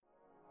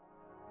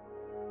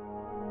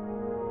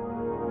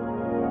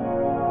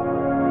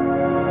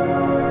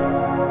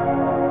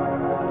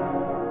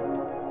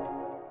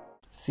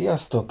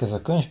Sziasztok, ez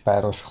a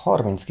könyvpáros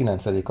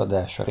 39.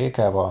 adása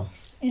Rékával.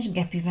 És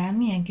Gepivel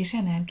milyen kis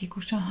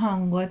energikus a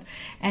hangod.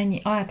 Ennyi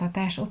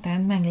altatás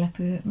után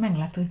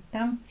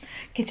meglepődtem.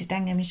 Kicsit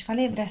engem is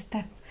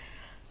felébresztett.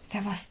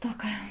 Szevasztok!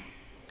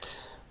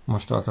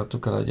 Most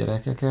tartottuk el a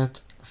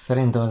gyerekeket.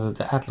 Szerintem ez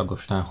az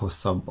átlagosnál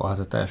hosszabb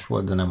altatás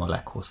volt, de nem a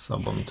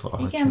leghosszabb, amit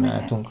valahogy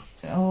csináltunk.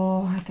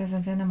 Hát ez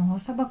azért nem a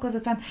hosszabbak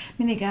között van.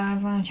 Mindig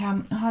az van, hogyha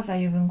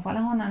hazajövünk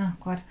valahonnan,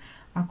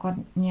 akkor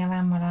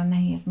nyilvánvalóan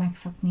nehéz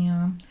megszokni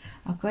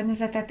a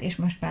környezetet, és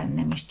most már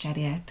nem is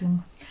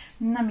cseréltünk.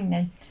 Na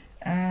mindegy.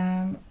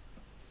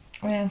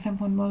 Olyan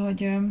szempontból,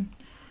 hogy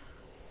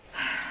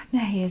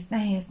nehéz.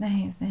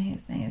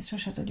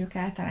 Sose tudjuk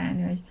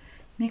eltalálni, hogy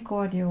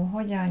mikor jó,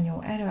 hogyan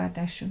jó,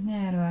 erőltessük, ne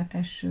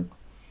erőltessük,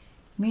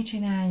 mit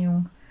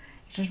csináljunk.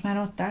 És most már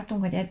ott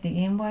tartunk, hogy eddig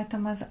én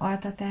voltam az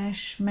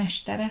altatás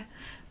mestere,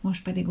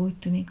 most pedig úgy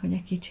tűnik, hogy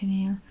a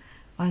kicsinél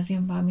az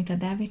jön be, amit a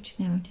Dávid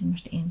csinál, úgyhogy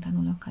most én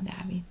tanulok a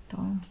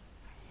Dávidtól.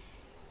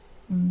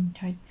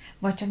 Úgyhogy,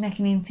 vagy csak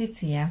neki nincs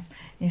cicie,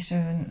 és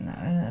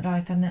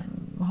rajta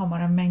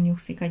hamarabb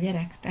megnyugszik a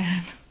gyerek,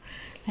 tehát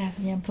lehet,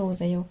 hogy ilyen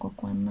prózai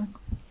okok vannak.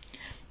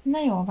 Na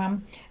jó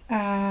van.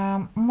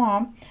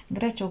 Ma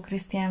Grecsó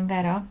Krisztián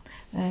Vera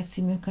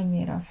című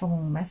könyvéről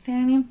fogunk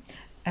beszélni.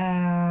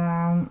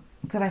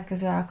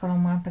 Következő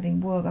alkalommal pedig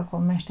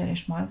Bulgakov Mester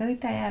és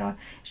Margaritájáról,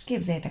 és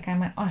képzeljétek el,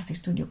 mert azt is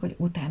tudjuk, hogy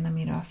utána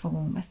miről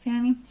fogunk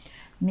beszélni.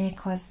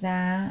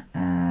 Méghozzá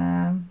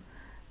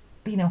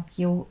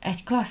Pinocchio,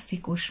 egy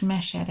klasszikus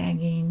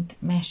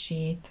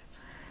mesét,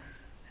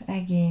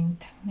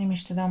 nem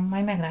is tudom,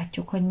 majd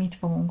meglátjuk, hogy mit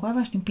fogunk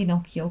olvasni.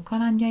 Pinocchio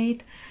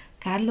kalandjait,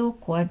 Carlo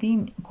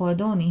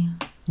Goldoni-tól.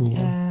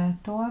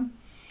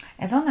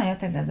 Ez onnan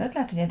jött ez az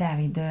ötlet, hogy a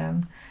Dávid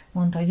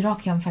mondta, hogy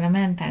rakjam fel a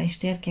mentális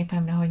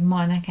térképemre, hogy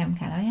ma nekem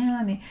kell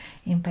ajánlani,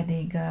 én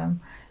pedig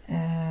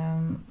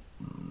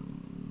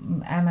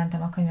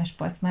elmentem a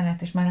könyvespolc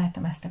mellett, és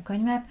mellettem ezt a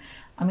könyvet,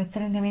 amit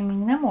szerintem én még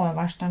nem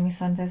olvastam,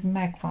 viszont ez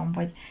megvan,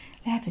 vagy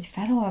lehet, hogy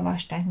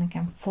felolvasták,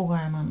 nekem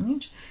fogalmam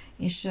nincs,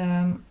 és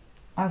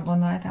azt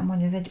gondoltam,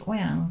 hogy ez egy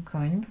olyan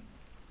könyv,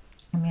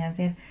 ami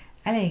azért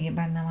eléggé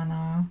benne van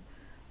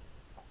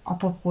a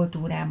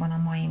popkultúrában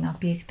a mai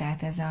napig,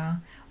 tehát ez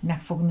hogy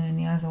meg fog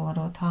nőni az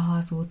orrod, ha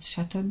hazudsz,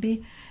 stb.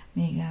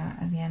 Még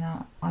az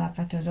ilyen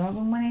alapvető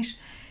dolgokban is,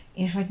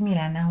 és hogy mi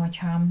lenne,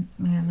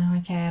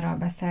 hogyha erről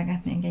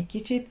beszélgetnénk egy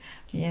kicsit,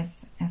 hogy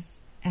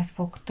ez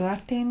fog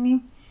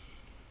történni.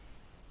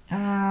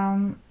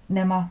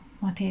 De ma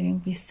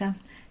térjünk vissza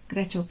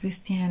Grecsó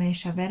Krisztiánra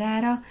és a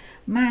Verára.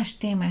 Más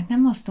témát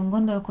nem hoztunk,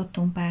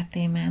 gondolkodtunk pár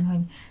témán, hogy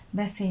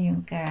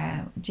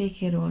beszéljünk-e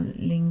J.K.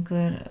 Rowling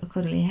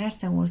körüli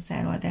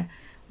hercegországról, de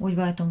úgy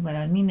voltunk vele,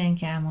 hogy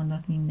mindenki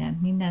elmondott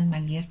mindent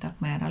megírtak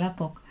már a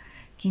lapok,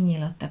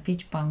 kinyílott a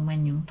pitypang,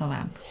 menjünk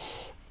tovább.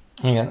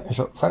 Igen, és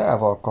a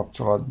Verával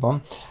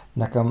kapcsolatban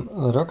nekem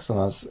rögtön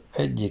az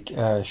egyik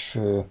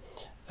első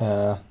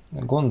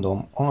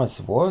gondom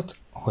az volt,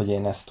 hogy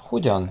én ezt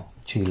hogyan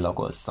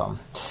csillagozzam.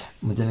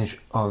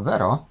 Ugyanis a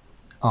Vera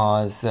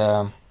az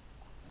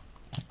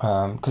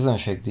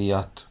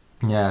közönségdíjat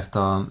nyert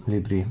a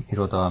Libri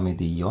irodalmi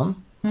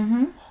díjon,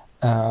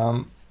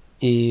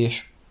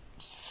 és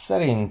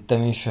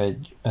szerintem is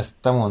ezt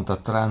te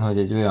mondtad talán, hogy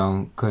egy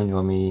olyan könyv,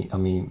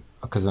 ami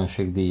a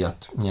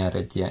közönségdíjat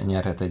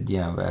nyerhet egy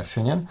ilyen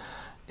versenyen,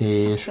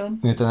 és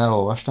miután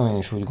elolvastam, én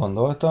is úgy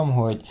gondoltam,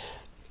 hogy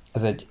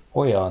ez egy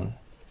olyan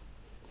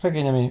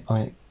regény,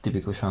 ami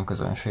tipikusan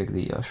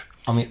közönségdíjas.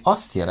 Ami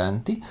azt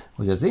jelenti,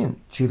 hogy az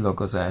én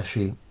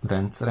csillagozási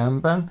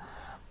rendszeremben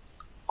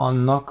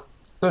annak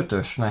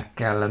 5-ösnek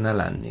kellene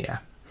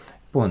lennie.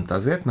 Pont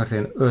azért, mert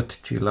én 5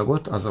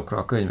 csillagot azokra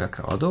a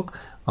könyvekre adok,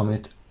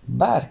 amit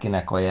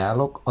bárkinek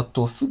ajánlok,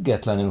 attól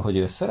függetlenül, hogy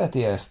ő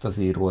szereti ezt az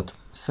írót,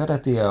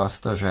 szereti-e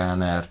azt a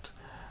zsánert,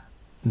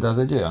 de az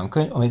egy olyan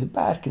könyv, amit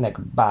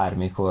bárkinek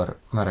bármikor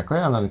merek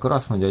ajánlani, amikor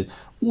azt mondja, hogy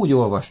úgy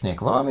olvasnék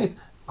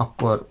valamit,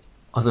 akkor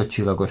az 5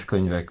 csillagos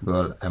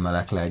könyvekből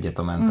emelek le egyet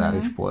a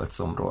mentális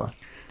polcomról.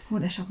 Hú,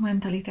 de sok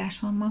mentalitás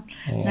van ma.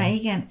 Igen. Na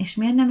igen, és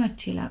miért nem 5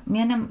 csillag?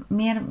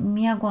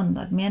 Mi a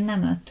gondod? Miért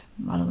nem 5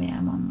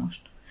 valójában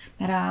most?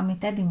 Mert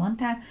amit eddig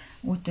mondtál,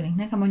 úgy tűnik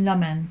nekem, hogy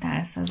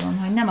lamentálsz azon,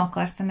 hogy nem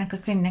akarsz ennek a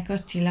könyvnek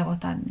 5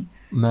 csillagot adni.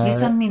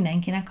 Viszont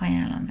mindenkinek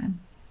ajánlanád.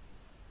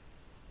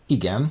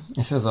 Igen,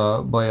 és ez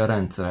a baj a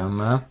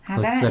rendszeremmel,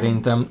 hogy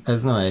szerintem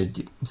ez nem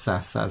egy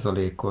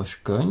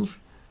 100%-os könyv,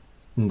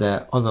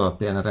 de az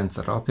alapján, a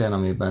rendszer alapján,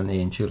 amiben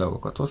én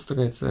csillagokat osztok,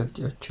 ez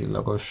egy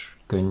csillagos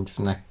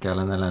könyvnek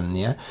kellene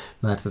lennie,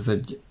 mert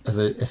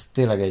ez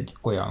tényleg egy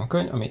olyan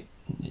könyv, ami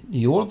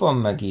jól van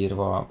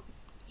megírva,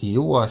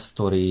 jó a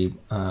sztori,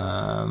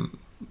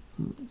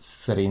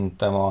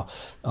 szerintem a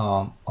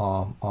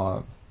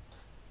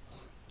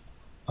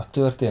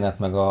történet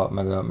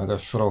meg a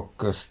sorok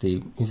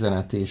közti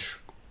üzenet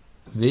is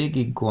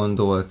végig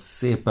gondolt,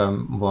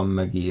 szépen van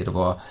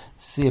megírva,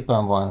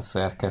 szépen van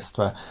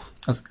szerkesztve,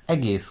 az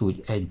egész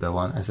úgy egybe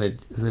van. Ez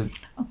egy...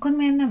 Akkor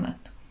miért nem 5?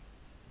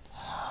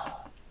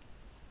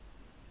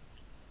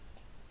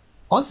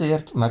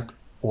 Azért, mert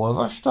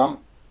olvastam,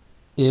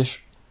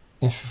 és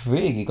és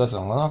végig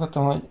azon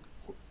gondolkodtam,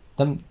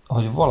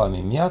 hogy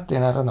valami miatt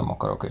én erre nem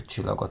akarok 5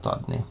 csillagot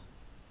adni.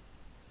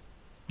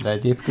 De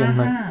egyébként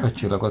meg 5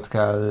 csillagot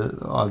kell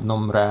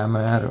adnom rá,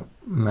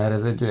 mert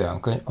ez egy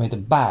olyan könyv, amit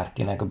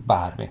bárkinek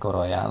bármikor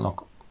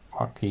ajánlok,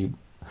 aki,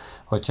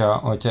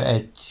 hogyha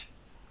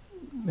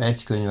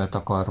egy könyvet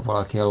akar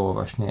valaki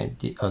elolvasni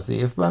az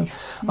évben,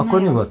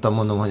 akkor nyugodtan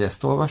mondom, hogy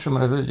ezt olvasom,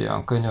 mert ez egy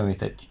olyan könyv,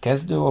 amit egy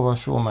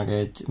kezdőolvasó, meg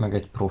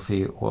egy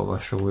profi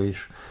olvasó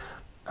is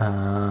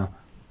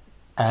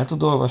el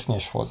tud olvasni,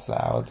 és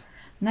hozzáad.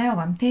 Na jó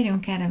van,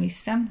 térjünk erre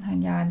vissza,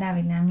 hogy a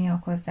Dávidnál mi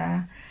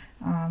okozza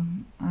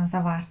a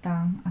zavart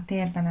a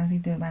térben, az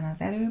időben,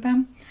 az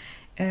erőben.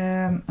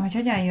 Hogy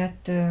hogyan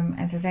jött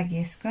ez az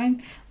egész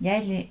könyv,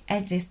 ugye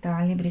egyrészt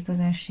a Libri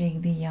közönség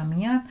díja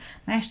miatt,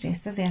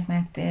 másrészt azért,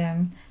 mert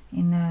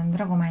én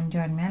Dragomán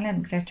György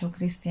mellett Grecsó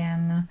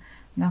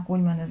Krisztiánnak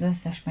úgymond az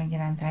összes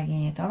megjelent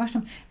regényét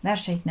olvastam,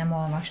 verseit nem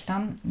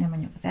olvastam, de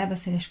mondjuk az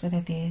elbeszélés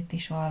kötetét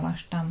is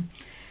olvastam.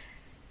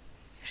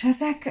 És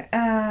ezek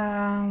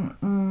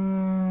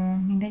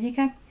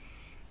mindegyiket,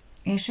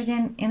 és ugye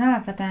én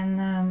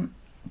alapvetően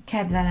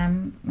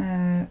kedvelem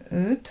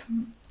őt,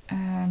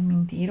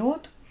 mint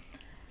írót,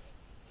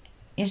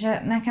 és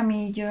nekem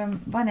így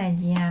van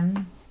egy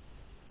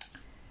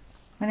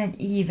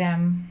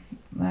ívem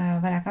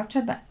vele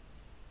kapcsolatban,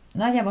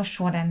 nagyjából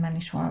sorrendben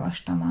is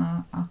olvastam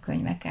a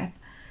könyveket.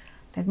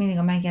 Tehát mindig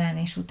a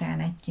megjelenés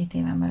után 1-2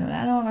 éven belül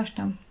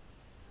elolvastam.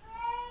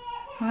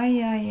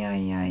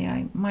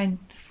 Ajjajjajjajjaj, majd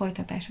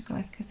folytatása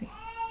következik.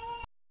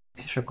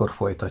 És akkor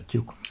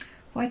folytatjuk.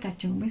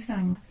 Folytatjuk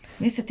bizony.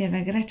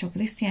 Visszatérve Grecsó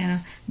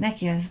Krisztiánra,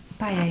 neki az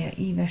pályája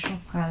íve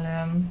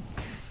sokkal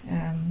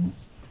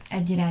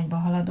egy irányba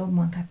haladóbb,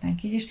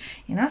 mondhatnánk így is.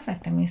 Én azt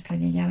vettem észre,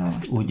 hogy így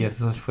elolvastam. Ezt úgy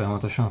érted, hogy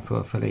folyamatosan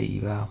fölfelé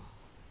ível?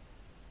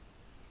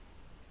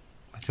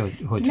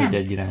 Hogy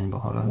egy irányba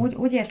halad?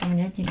 Úgy értem, hogy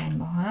egy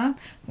irányba halad,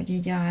 hogy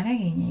így a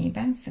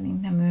regényeiben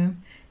szerintem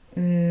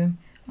ő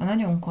a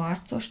nagyon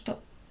karcos,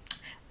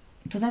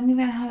 tudod,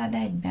 mivel halad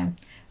egyben?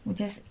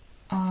 Úgy ez,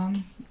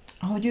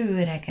 ahogy ő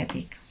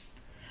öregedik.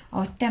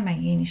 Ahogy te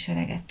meg én is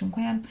öregettünk,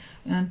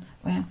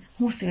 olyan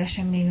 20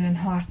 évesen még olyan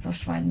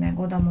harcos vagy, meg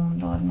oda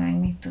mondod, meg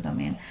mit tudom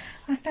én.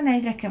 Aztán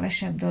egyre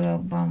kevesebb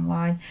dologban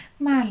vagy,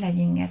 már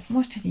legyingetsz.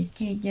 Most, hogy így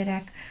 2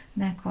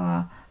 gyereknek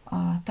a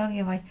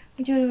tagja vagy,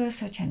 hogy örülsz,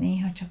 hogyha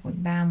néha csak úgy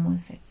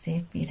bámulsz egy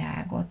szép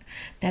virágot.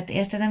 Tehát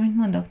érted, amit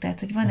mondok? Tehát,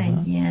 hogy van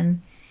egy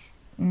ilyen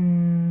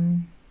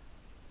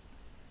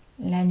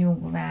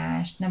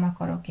lenyugvás, nem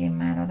akarok én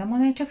már oda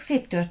mondani, csak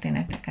szép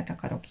történeteket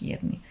akarok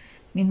írni.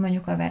 Mint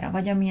mondjuk a Vera,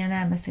 vagy amilyen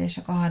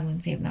elbeszélések a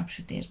 30 év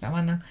napsütésben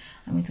vannak,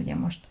 amit ugye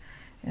most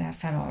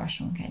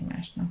felolvasunk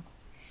egymásnak.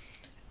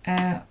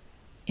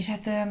 És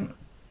hát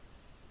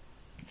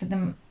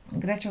szerintem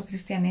Grecsó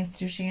Krisztián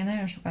népszerűsége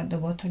nagyon sokat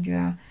dobott, hogy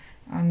ő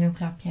a Nők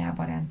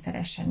Lapjában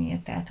rendszeresen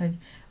írt, tehát hogy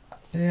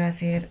ő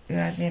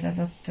azért az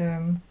ott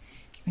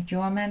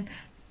jól ment.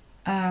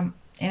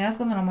 Én azt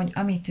gondolom, hogy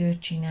amit ő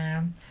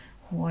csinál,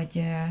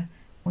 hogy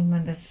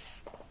úgymond ez,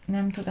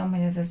 nem tudom,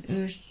 hogy ez az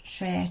ő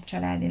saját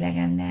családi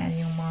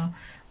legendáriuma,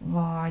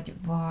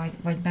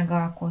 vagy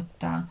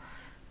megalkotta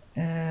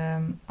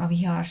a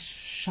vihar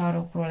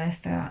sarokról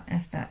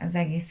ezt az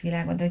egész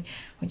világot, de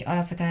hogy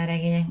alapvetően a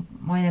regények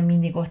majdnem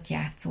mindig ott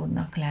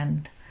játszódnak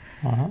lent.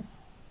 Aha.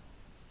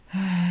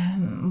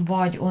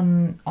 Vagy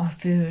a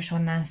főhős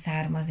onnan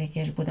származik,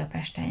 és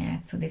Budapesten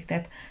játszódik.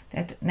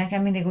 Tehát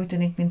nekem mindig úgy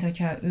tűnik,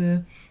 mintha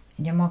ő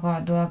a maga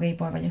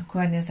dolgaiból, vagy a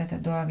környezete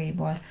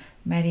dolgaiból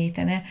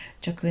merítene,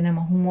 csak ő nem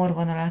a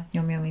humorvonalat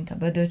nyomja, mint a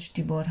Bödöcs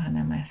Tibor,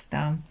 hanem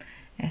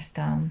ezt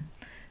a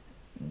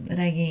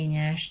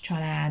regényes,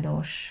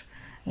 családos,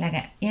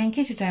 ilyen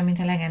kicsit olyan, mint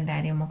a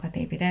legendáriumokat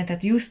építeni.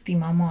 Tehát Juszti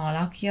mama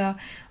alakja,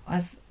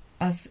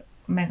 az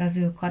meg az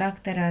ő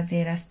karaktere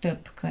azért az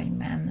több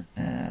könyvben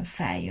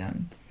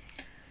feljön.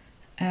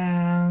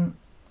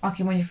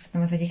 Aki mondjuk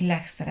szerintem az egyik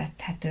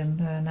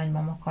legszerethetőbb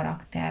nagymama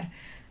karakter,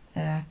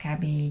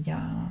 kb. Így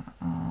a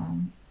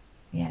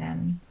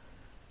jelen.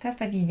 Tehát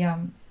vagy így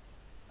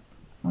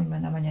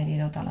úgymond a magyar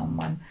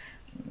irodalomban.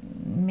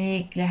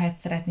 Még lehet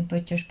szeretni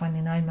Pöttyös Panni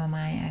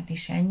nagymamáját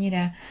is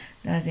ennyire,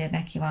 de azért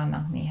neki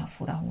vannak néha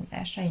fura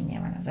húzásai.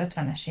 Nyilván az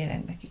 50-es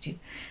években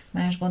kicsit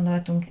más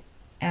gondolatunk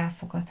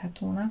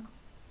elfogadhatónak.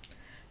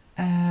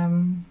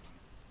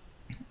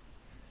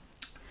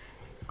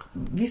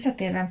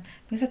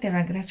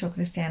 Visszatérve Grecsó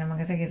Krisztiánra, meg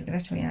az egész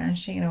Grecsó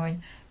jelenségre, hogy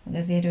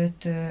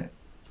azért ő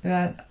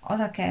az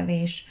a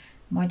kevés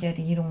magyar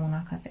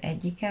írónak az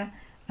egyike,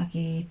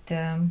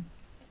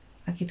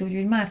 akit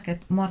úgy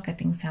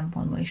marketing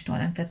szempontból is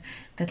tolnak.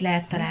 Tehát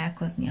lehet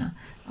találkozni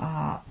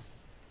a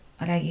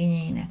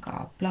regényeinek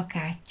a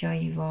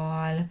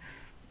plakátjaival,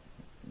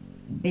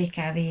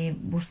 BKV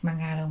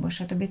buszmegállókba,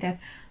 stb. Tehát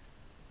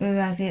ő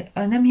azért,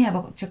 nem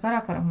hiába, csak arra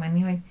akarok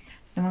menni, hogy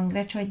szerintem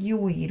Grecsó egy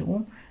jó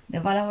író, de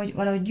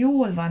valahogy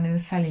jól van ő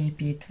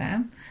felépítve,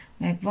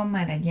 meg van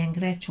már egy ilyen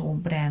Grecsó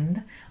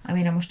brand,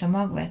 amire most a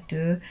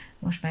magvető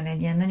most már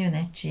egy ilyen nagyon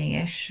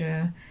egységes,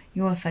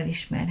 jól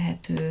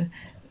felismerhető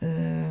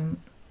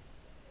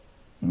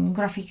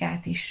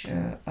grafikát is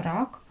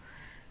rak,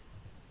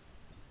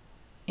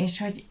 és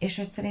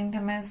hogy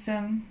szerintem ez,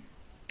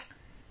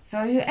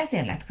 szóval ő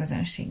ezért lett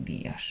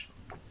közönségdíjas.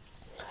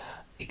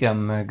 Igen,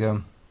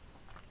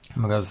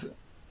 meg az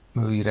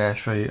ő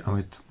írásai,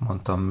 amit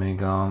mondtam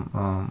még a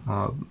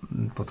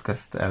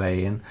podcast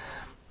elején,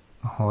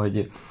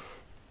 hogy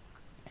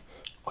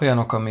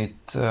olyanok,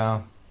 amit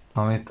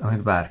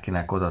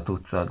bárkinek oda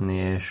tudsz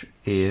adni,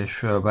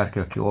 és bárki,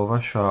 aki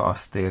olvassa,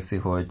 azt érzi,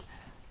 hogy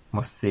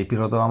most szép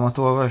irodalmat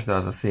olvas, de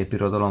az a szép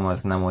irodalom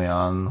az nem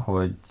olyan,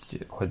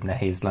 hogy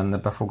nehéz lenne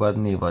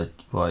befogadni,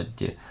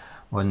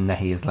 vagy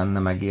nehéz lenne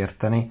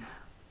megérteni.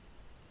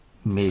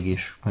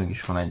 Mégis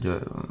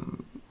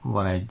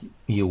van egy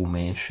jó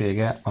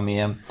mélysége,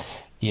 ami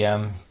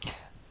ilyen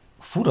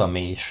fura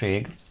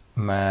mélység,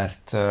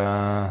 mert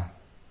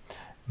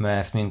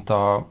mint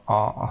a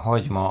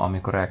hagyma,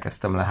 amikor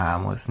elkezdtem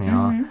lehámozni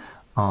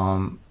a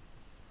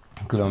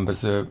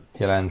különböző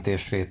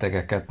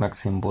jelentésrétegeket, meg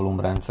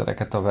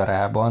szimbólumrendszereket a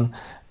Verában,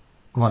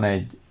 van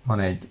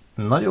egy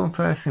nagyon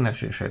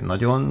felszínes és egy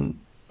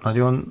nagyon,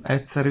 nagyon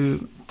egyszerű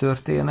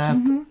történet,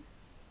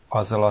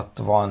 az alatt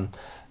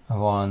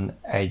van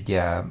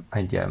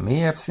egyel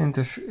mélyebb szint,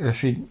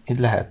 és így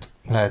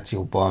lehet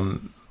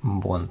jobban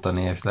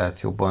bontani, és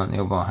lehet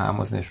jobban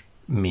hámozni, és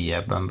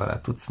mélyebben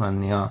bele tudsz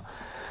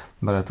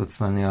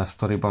menni a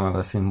sztoriba, meg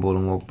a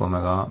szimbólumokba,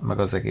 meg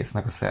az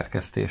egésznek a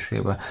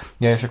szerkesztésébe.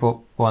 Ja, és akkor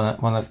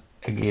van az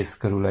egész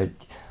körül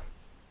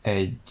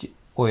egy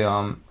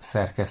olyan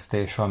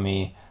szerkesztés,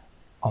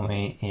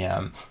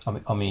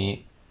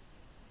 ami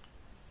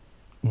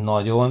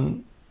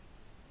nagyon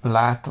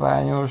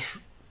látványos,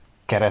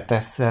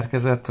 keretes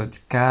szerkezet,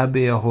 hogy kb.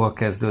 Ahol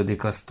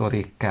kezdődik a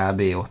sztori,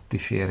 kb. Ott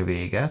is ér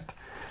véget.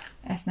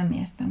 Ezt nem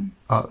értem.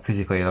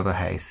 Fizikailag a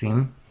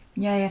helyszín.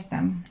 Ja,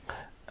 értem.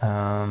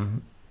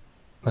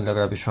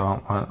 Legalábbis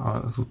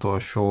az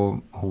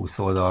utolsó 20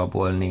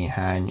 oldalból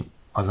néhány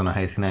azon a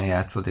helyszínen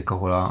játszódik,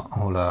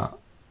 ahol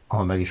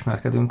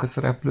megismerkedünk a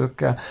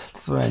szereplőkkel.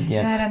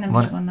 Tehát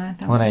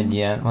van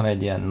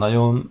egy ilyen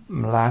nagyon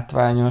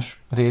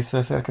látványos része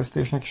a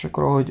szerkesztésnek, és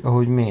akkor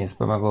ahogy mész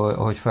be, meg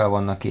ahogy fel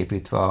vannak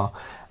építve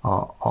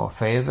a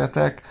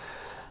fejezetek,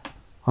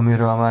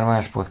 amiről már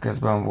más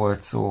podcastben volt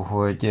szó,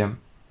 hogy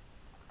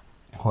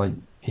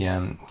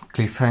ilyen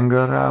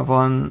cliffhangerrel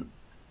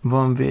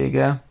van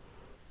vége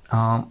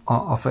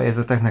a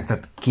fejezeteknek,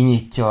 tehát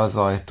kinyitja az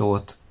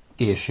ajtót,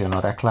 és jön a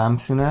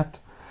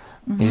reklámszünet,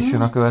 és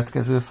jön a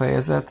következő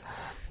fejezet,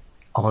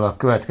 ahol a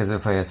következő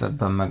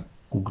fejezetben meg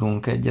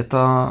ugrunk egyet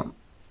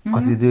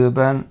az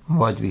időben,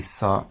 vagy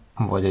vissza,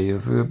 vagy a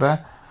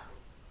jövőbe,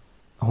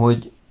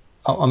 hogy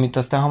amit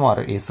aztán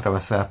hamar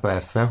észreveszel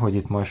persze, hogy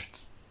itt most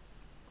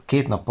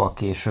 2 nappal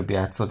később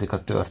játszódik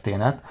a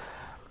történet,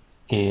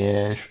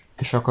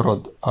 és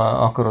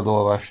akarod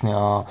olvasni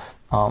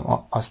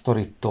a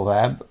sztorit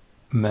tovább,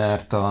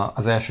 mert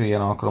az első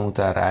ilyen alkalom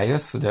után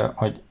rájössz,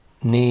 hogy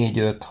 4,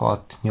 5,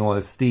 6,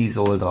 8, 10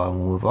 oldal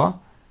múlva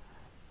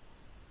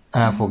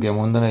el fogja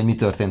mondani, hogy mi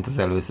történt az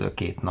előző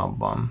 2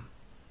 napban.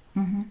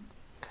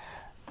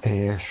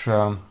 És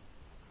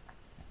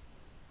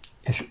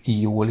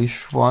jól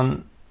is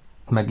van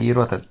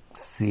megírva, tehát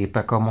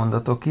szépek a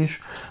mondatok is,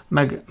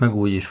 meg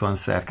úgy is van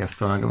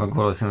szerkesztve, meg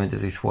valószínűleg, hogy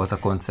ez is volt a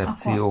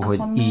koncepció,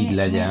 hogy így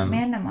legyen.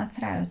 Miért nem adsz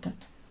rá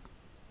 5-öt?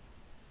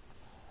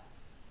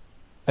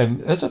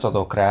 5-öt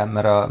adok rá,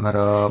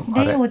 mert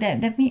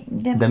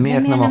de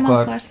miért nem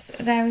akarsz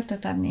rá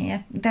 5-öt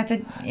adni? Tehát,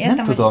 hogy értem,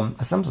 nem tudom,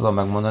 ezt nem tudom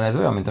megmondani, ez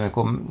olyan, mint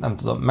amikor, nem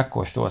tudom,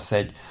 megkóstolsz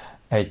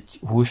egy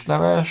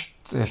húslevest,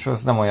 és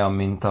az nem olyan,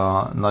 mint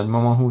a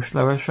nagymama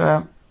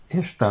húslevese,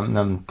 és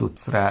nem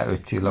tudsz rá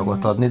 5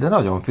 csillagot adni, de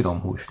nagyon finom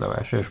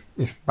húsleves, és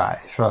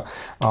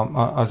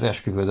az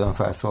esküvődön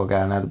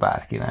felszolgálnád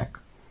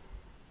bárkinek.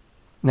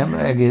 Nem,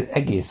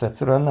 egész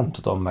egyszerűen nem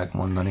tudom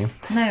megmondani.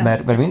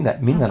 Mert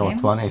minden ott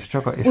van, és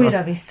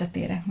újra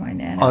visszatérek majd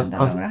erre a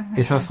dalogra.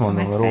 És azt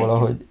mondom róla,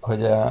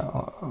 hogy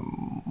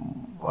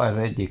az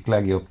egyik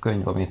legjobb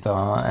könyv, amit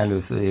az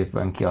előző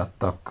évben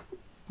kiadtak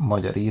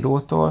magyar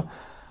írótól,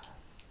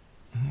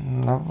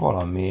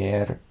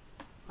 valamiért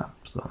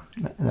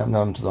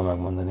nem tudom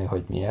megmondani,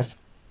 hogy miért.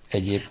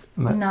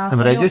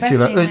 Akkor jó,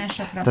 beszéljünk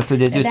másokról. Tehát,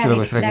 hogy egy 5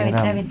 csillagos regény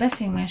nem... David,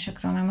 beszéljünk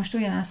másokról, mert most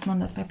ugyanazt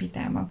mondott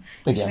Pepitában.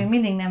 Igen. És még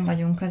mindig nem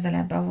vagyunk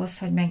közelebb ahhoz,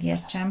 hogy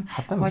megértsem.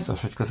 Hát nem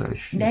biztos, hogy közel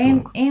is De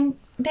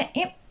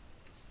én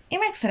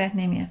meg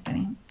szeretném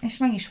érteni, és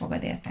meg is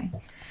fogod érteni.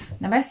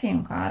 Na,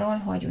 beszéljünk arról,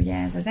 hogy ugye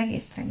ez az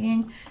egész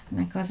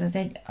regénynek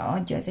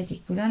adja az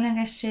egyik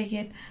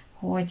különlegességét,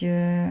 hogy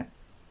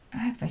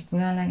vagy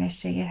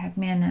különlegességét, hát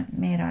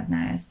miért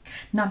adná ezt?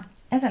 Na,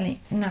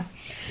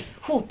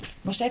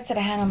 most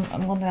egyszerre 3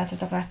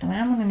 gondolatot akartam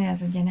elmondani,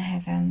 ez ugye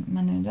nehezen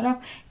menő dolog.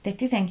 Itt egy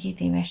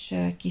 12 éves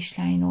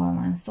kislányról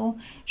van szó,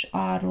 és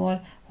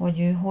arról, hogy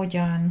ő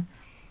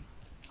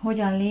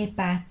hogyan lép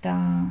át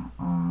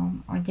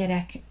a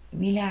gyerek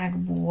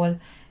világból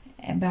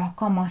ebbe a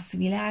kamasz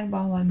világba,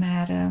 ahol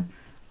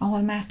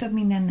ahol már több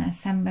mindennel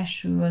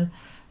szembesül,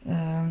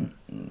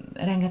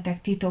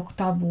 rengeteg titok,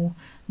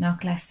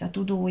 tabunak lesz a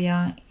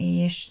tudója,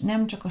 és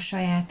nem csak a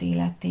saját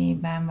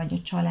életében, vagy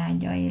a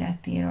családja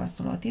életéről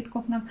szóló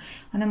titkoknak,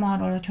 hanem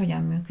arról, hogy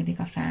hogyan működik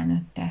a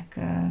felnőttek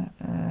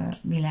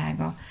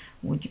világa,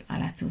 úgy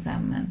a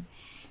Susanne-ben.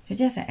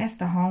 Úgyhogy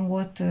ezt a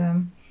hangot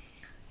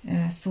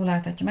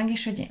szólaltatja meg,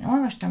 és hogy én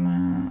olvastam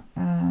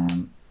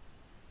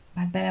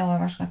hát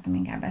beleolvasgattam,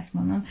 inkább ezt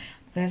mondom,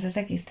 akkor ez az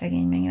egész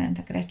regény megjelent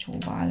a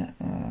Krecsóval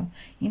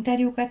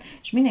interjúkat,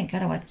 és mindenki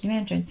arra volt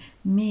kíváncsi, hogy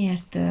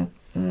miért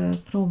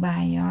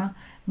próbálja,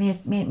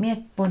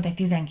 miért pont egy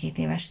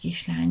 12 éves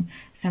kislány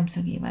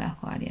szemszögével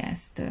akarja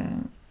ezt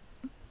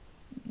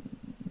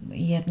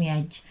írni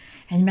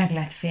egy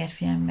meglett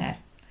férfi ember.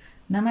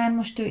 Na már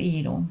most ő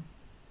író.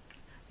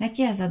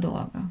 Neki ez a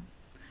dolga,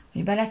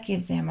 hogy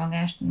beleképzelje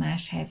magát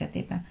más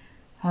helyzetében.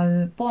 Ha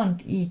ő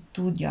pont így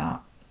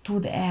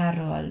tud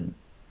erről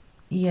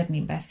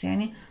írni,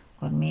 beszélni,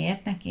 akkor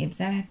miért ne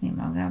képzelhetné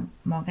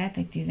magát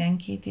egy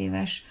 12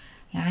 éves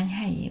lány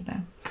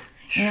helyébe?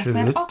 Én ezt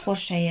már akkor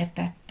se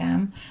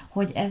értettem,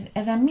 hogy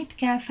ezen mit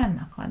kell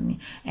fennakadni.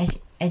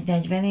 Egy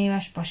 40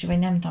 éves pasi, vagy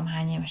nem tudom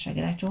hány éves a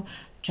Grecsó,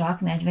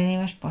 csak 40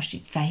 éves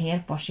pasi,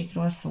 fehér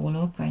pasikról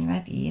szóló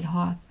könyvet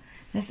írhat.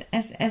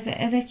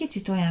 Ez egy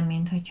kicsit olyan,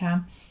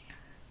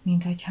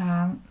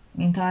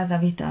 mint az a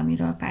vita,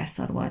 amiről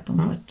párszor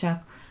voltunk, hogy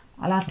csak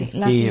a latin...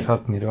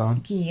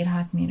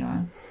 Kiírhat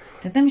miről.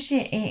 Tehát nem is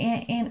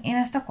én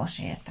ezt akkor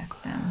se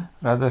értettem.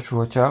 Ráadásul,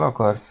 hogyha el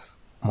akarsz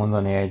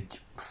mondani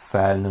egy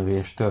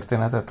felnövés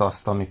történetet,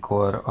 azt,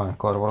 amikor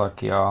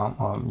valaki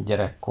a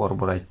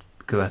gyerekkorból egy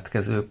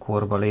következő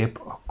korba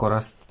lép, akkor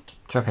azt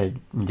csak egy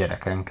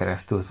gyereken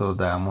keresztül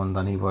tudod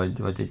elmondani,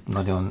 vagy egy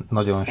nagyon,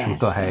 nagyon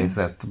suta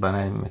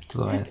helyzetben,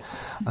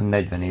 a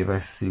 40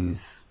 éves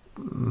szűz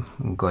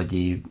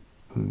gagyi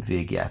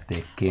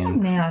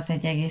végjátékként. Ne, az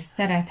egy egész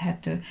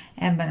szerethető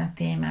ebben a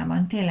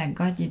témában. Tényleg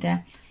gagyi,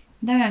 de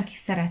olyan kis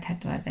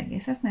szerethető az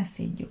egész. Ezt ne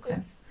szídjuk.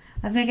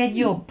 Az még egy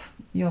jobb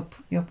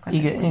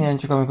kategória. Igen,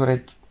 csak amikor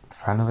egy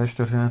felnövés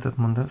történetet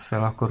mondasz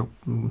el,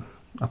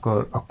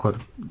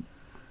 akkor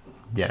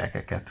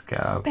gyerekeket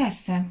kell.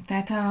 Persze,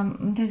 tehát ha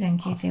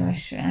 12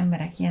 éves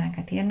emberek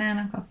ilyeneket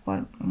írnának,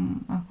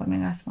 akkor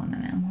még azt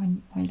mondanám,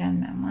 hogy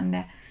rendben van,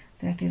 de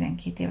a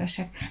 12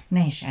 évesek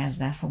ne is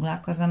ezzel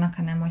foglalkozzanak,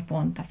 hanem hogy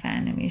pont a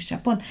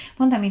felnövéssel.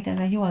 Pont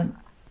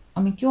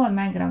amit jól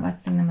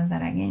megragadt szerintem az a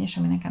regény, és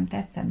ami nekem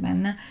tetszett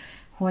benne,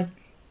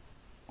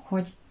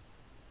 hogy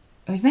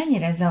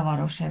mennyire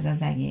zavaros ez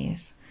az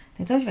egész.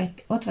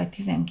 Tehát ott vagy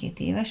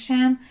 12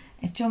 évesen,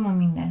 egy csomó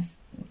mindent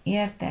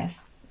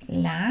értesz,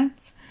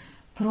 látsz,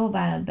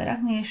 próbálod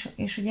berakni,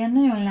 és ugye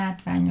nagyon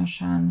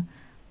látványosan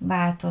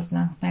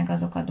változnak meg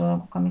azok a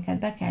dolgok, amiket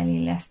be kell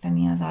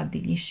illeszteni az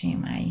addigi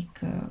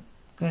sémáik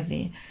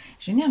közé.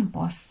 És hogy nem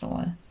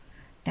passzol.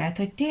 Tehát,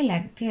 hogy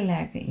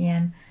tényleg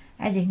ilyen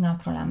egyik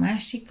napról a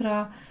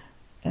másikra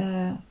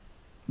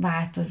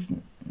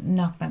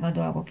változnak meg a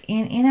dolgok.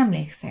 Én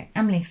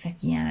emlékszek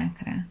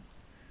ilyenekre.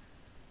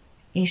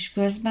 És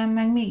közben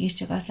meg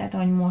mégiscsak azt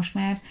látom, hogy most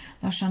már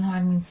lassan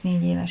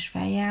 34 éves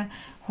fejjel,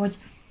 hogy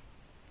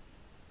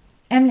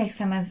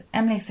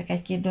emlékszek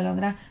egy-két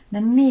dologra, de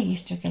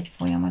mégiscsak egy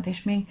folyamat,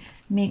 és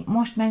még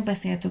most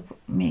megbeszéltük,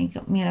 még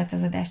mielőtt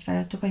az adást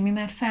felvettük, hogy mi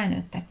már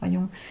felnőttek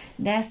vagyunk,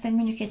 de ezt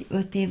mondjuk egy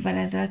 5 évvel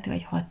ezelőtti,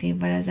 vagy 6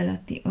 évvel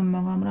ezelőtti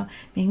önmagamra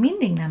még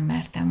mindig nem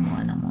mertem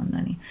volna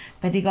mondani.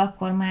 Pedig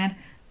akkor már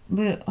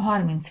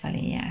 30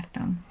 felé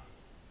jártam.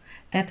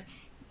 Tehát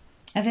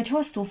ez egy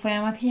hosszú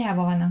folyamat,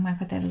 hiába vannak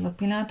meghatározó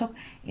pillanatok,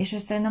 és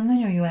hogy szerintem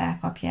nagyon jól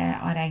elkapja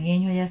a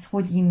regény, hogy ez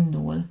hogy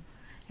indul,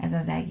 ez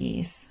az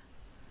egész.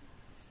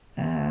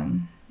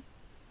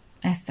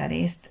 Ezt a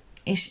részt.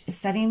 És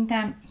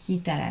szerintem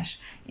hiteles.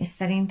 És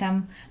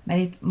szerintem, mert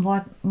itt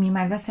mi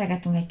már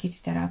beszélgettünk egy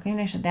kicsit erről a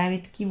könyvről, és a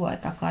Dávid ki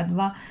volt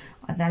akadva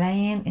az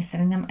elején, és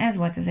szerintem ez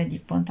volt az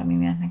egyik pont, ami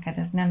miatt neked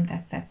ez nem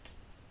tetszett.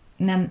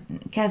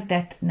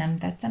 Kezdett nem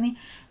tetszeni,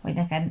 hogy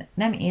neked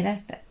nem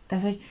érezted,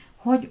 tehát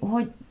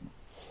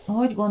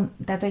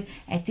tehát, hogy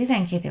egy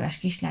 12 éves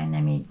kislány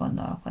nem így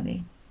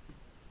gondolkodik.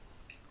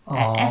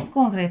 Ezt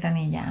konkrétan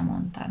így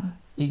elmondtad.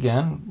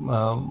 Igen,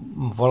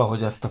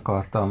 valahogy ezt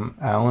akartam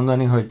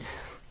elmondani,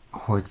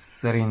 hogy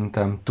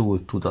szerintem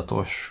túl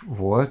tudatos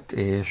volt,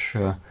 és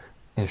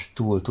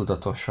túl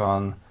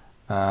tudatosan,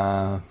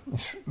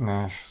 és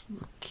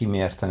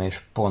kimérten,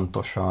 és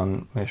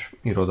pontosan, és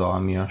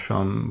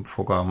irodalmiasan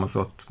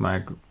fogalmazott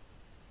meg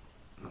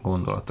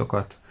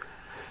gondolatokat.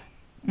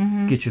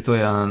 Uh-huh. Kicsit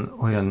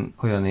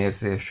olyan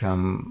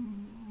érzésem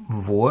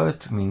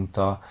volt, mint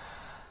a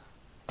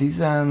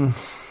 16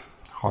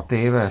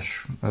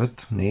 éves,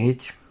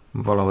 5-4,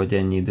 valahogy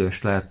ennyi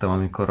idős lehettem,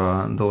 amikor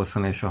a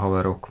Dawson és a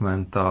haverok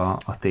ment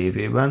a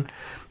tévében,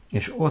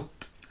 és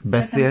ott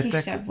beszéltek.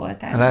 Kisebb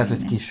voltál. Lehet,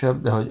 hogy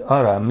kisebb, de hogy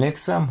arra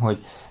emlékszem,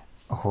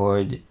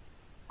 hogy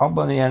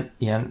abban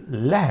ilyen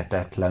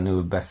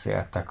lehetetlenül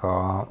beszéltek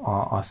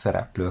a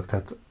szereplők.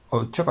 Tehát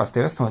csak azt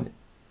éreztem,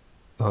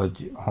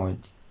 hogy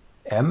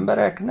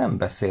emberek nem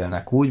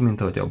beszélnek úgy,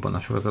 mint ahogy abban a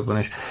sorozatban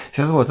is. És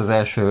ez volt az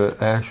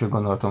első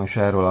gondolatom is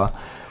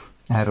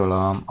erről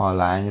a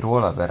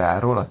lányról, a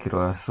Veráról,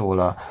 akiről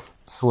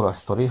szól a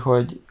sztori,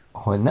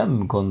 hogy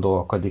nem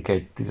gondolkodik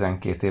egy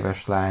 12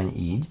 éves lány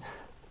így.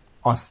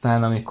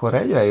 Aztán, amikor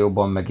egyre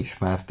jobban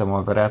megismertem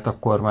a Verát,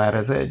 akkor már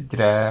ez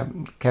egyre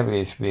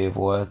kevésbé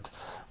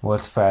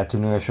volt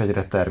feltűnő, és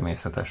egyre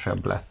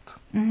természetesebb lett.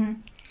 Uh-huh.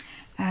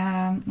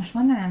 Most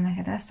mondanám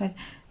neked azt, hogy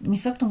mi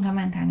szoktunk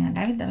lamentálni a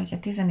Dáviddal, hogyha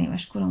 10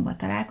 éves korunkban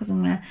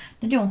találkozunk, mert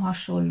nagyon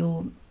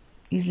hasonló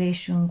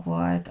ízlésünk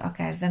volt,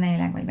 akár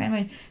zeneileg, vagy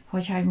bármi,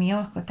 hogyha mi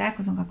akkor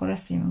találkozunk, akkor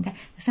összejövünk el.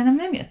 De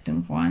szerintem nem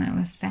jöttünk volna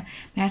össze,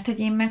 mert hogy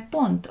én meg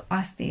pont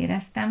azt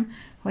éreztem,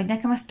 hogy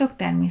nekem az tök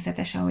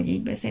természetes, ahogy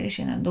így beszél, és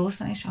én a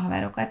Dawson és a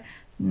haverokat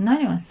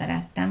nagyon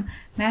szerettem,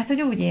 mert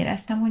hogy úgy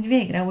éreztem, hogy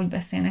végre úgy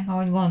beszélnek,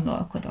 ahogy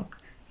gondolkodok.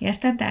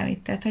 Érted, Dávid?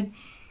 Tehát, hogy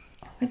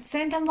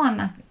szerintem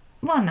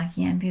vannak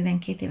ilyen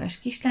 12 éves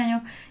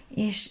kislányok,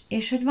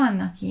 és hogy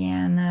vannak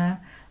ilyen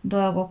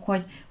dolgok,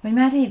 hogy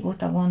már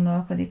régóta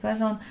gondolkodik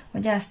azon,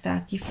 hogy azt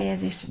a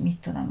kifejezést, mit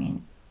tudom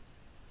én,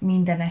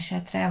 minden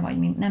esetre,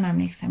 vagy nem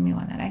emlékszem, mi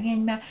van a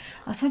regényben,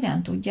 az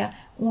hogyan tudja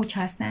úgy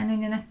használni,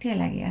 hogy ennek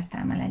tényleg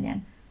értelme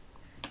legyen.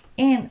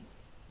 Én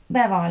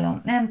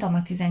bevallom, nem tudom,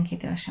 hogy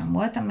 12 évesen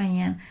voltam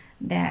ilyen,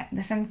 de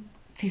szerintem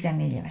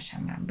 14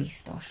 évesen már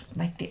biztos.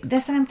 De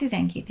szerintem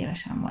 12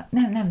 évesen volt.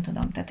 Nem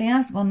tudom. Tehát én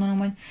azt gondolom,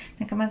 hogy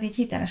nekem az így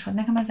hiteles volt.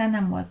 Nekem ezzel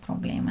nem volt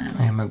problémám.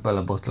 Én meg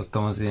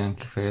belebotlottam az ilyen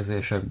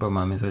kifejezésekbe,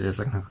 mármint, hogy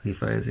ezeknek a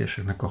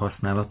kifejezéseknek a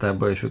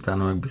használatába, és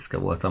utána meg büszke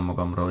voltam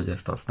magamra, hogy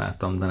ezt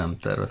használtam, de nem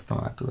terveztem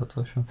át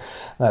tudatosan.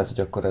 Lehet, hogy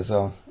akkor ez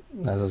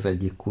az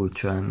egyik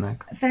kulcsa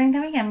ennek.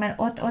 Szerintem igen, mert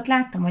ott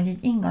láttam, hogy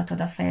így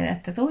ingatod a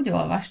fejedet. Tehát úgy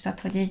olvastad,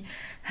 hogy így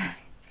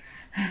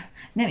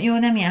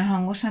nem ilyen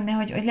hangosan, de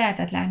hogy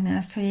lehetett látni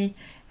azt, hogy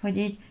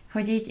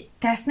így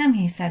te ezt nem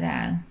hiszed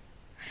el.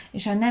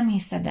 És ha nem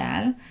hiszed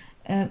el,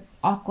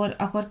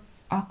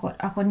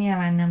 akkor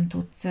nyilván nem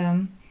tudsz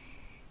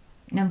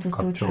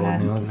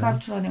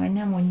kapcsolódni, vagy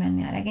nem úgy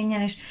menni a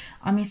regényen, és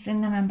ami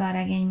szerintem ebben a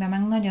regényben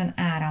meg nagyon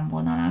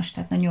áramvonalas,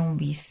 tehát nagyon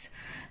visz.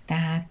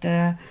 Tehát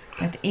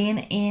én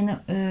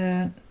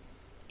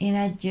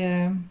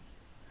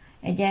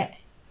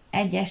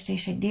egy este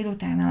és egy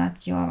délután alatt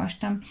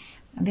kiolvastam.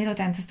 A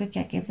délutánt azt úgy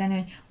kell képzelni,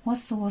 hogy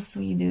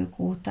hosszú-hosszú idők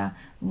óta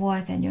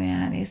volt egy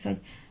olyan rész,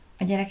 hogy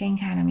a gyerekeink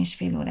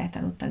 3,5 órát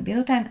aludtak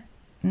délután.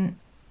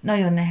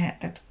 Nagyon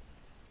tehát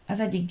az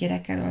egyik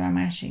gyerek elől a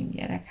másik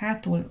gyerek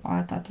hátul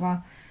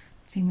altatva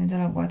című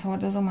dolog volt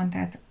hordozómon,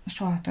 tehát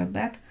soha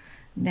többet,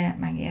 de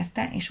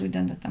megérte, és úgy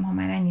döntöttem, ha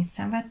már ennyit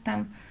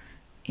szenvedtem,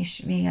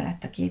 és vége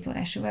lett a 2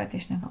 órás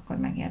üvöltésnek, akkor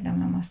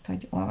megérdemlem azt,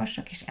 hogy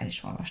olvassak, és el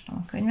is olvastam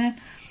a könyvet.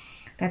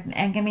 Tehát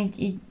engem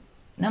így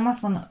nem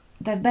azt mondom,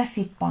 tehát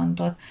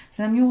beszippantott.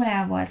 Szerintem jól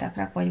el voltak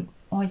rakva,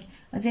 hogy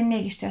azért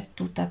mégis te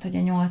tudtad, hogy a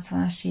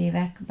 80-as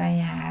években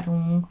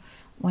járunk,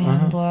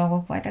 olyan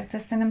dolgok voltak.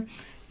 Tehát szerintem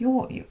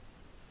jó,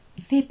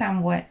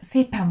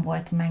 szépen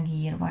volt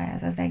megírva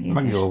ez az egész.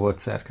 Meg jó volt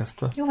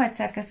szerkesztve. Jó volt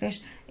szerkesztve,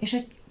 és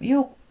hogy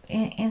jó,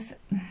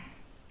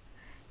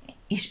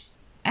 és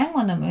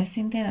elmondom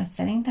őszintén, hogy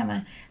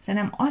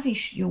szerintem az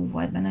is jó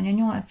volt benne, hogy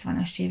a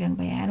 80-as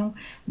években járunk,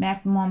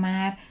 mert ma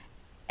már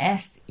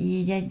ezt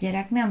így egy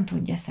gyerek nem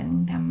tudja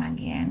szerintem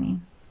megélni.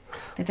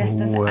 Tehát ezt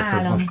az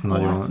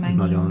államkort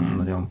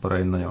nagyon para,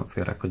 én nagyon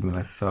félek, hogy mi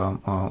lesz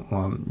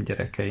a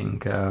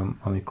gyerekeinkkel,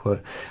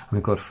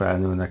 amikor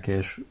felnőnek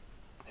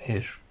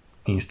és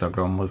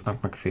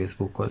Instagramoznak, meg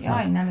Facebookoznak.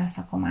 Jaj, nem lesz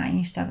akkor már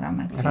Instagram,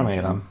 meg Facebook.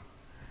 Remélem.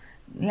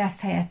 Lesz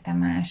helyette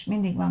más,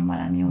 mindig van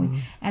valami új.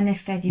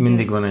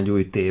 Mindig van egy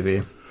új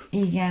tévé.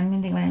 Igen,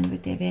 mindig van egy új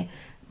tévé.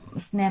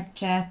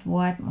 Snapchat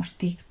volt, most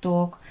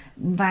TikTok,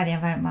 várja.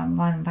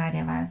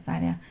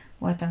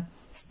 Volt a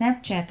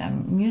Snapchat, a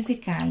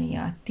Musical.ly,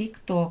 a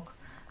TikTok,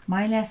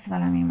 majd lesz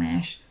valami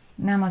más.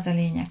 Nem az a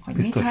lényeg, hogy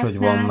biztos, mit használ,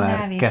 hogy van már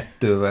Dávid.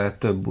 2-vel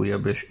több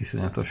újabb, és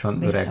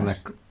iszonyatosan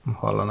öregnek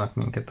hallanak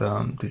minket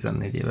a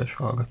 14 éves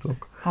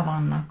hallgatók. Ha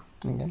vannak.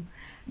 Igen.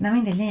 Na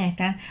mindegy,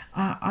 lényegtelen.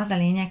 Az a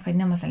lényeg, hogy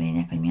nem az a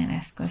lényeg, hogy milyen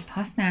eszközt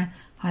használ,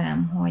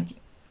 hanem hogy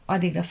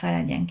addigra fel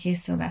legyen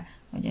készülve,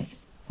 hogy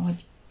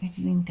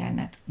az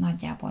internet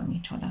nagyjából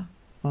micsoda.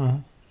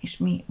 És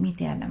mit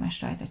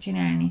érdemes rajta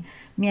csinálni.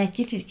 Mi egy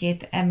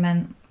kicsikét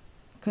ebben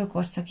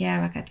kőkorszaki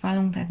elveket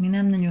vallunk, tehát mi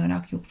nem nagyon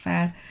rakjuk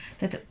fel,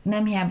 tehát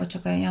nem hiába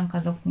csak a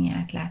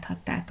Jankazokniát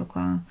láthattátok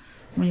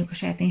mondjuk a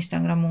saját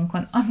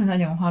Instagramunkon, ami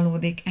nagyon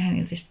halódik,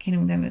 elnézést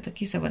kérünk, de mióta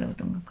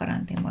kiszabadultunk a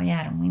karanténból,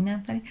 járunk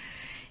mindenfelé,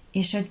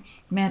 és hogy,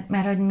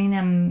 mert hogy mi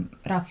nem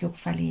rakjuk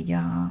fel így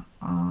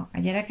a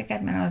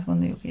gyerekeket, mert azt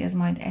gondoljuk, hogy ez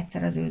majd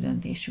egyszer az ő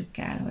döntésük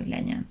kell, hogy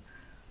legyen.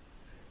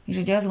 És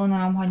hogy azt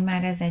gondolom, hogy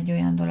már ez egy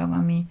olyan dolog,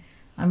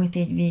 amit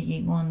így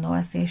végig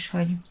gondolsz, és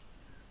hogy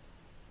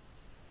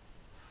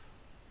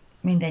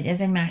mindegy, ez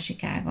egy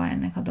másik ága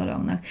ennek a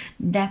dolognak.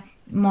 De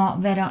ma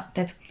Vera,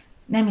 tehát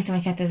nem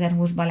hiszem, hogy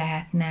 2020-ban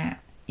lehetne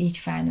így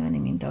felnőni,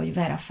 mint ahogy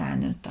Vera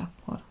felnőtt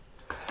akkor.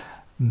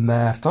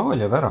 Mert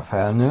ahogy a Vera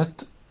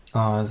felnőtt,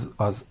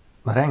 az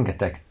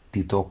rengeteg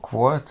titok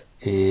volt,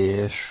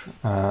 és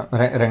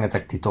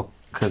rengeteg titok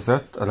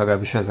között,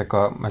 legalábbis ezek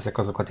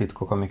azok a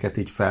titkok, amiket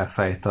így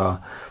felfejt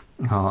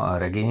a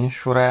regény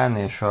során,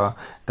 és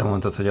te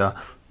mondtad, hogy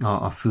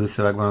a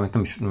fülszövegben, amit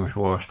nem is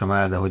olvastam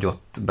el, de hogy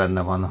ott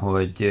benne van,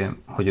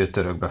 hogy őt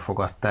örökbe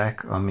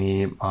fogadták,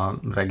 ami a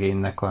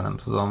regénynek a, nem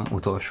tudom,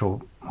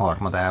 utolsó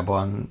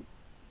harmadában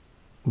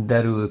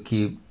derül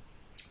ki.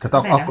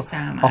 Tehát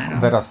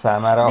Vera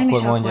számára nem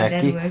akkor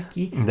mondják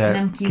ki, de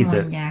nem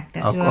kimondják,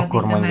 tehát ő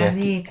akkor már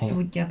rég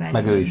tudja belül.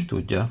 Meg ő is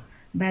tudja.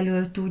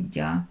 Belül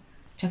tudja,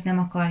 csak nem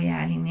akarja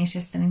elinni, és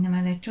ez szerintem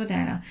ez egy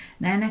csodára.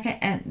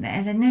 De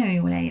ez egy nagyon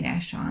jó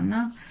leírása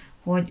annak,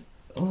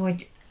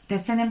 hogy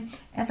tehát szerintem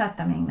ez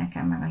adta még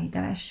nekem meg a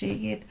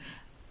hitelességét,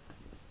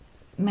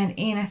 mert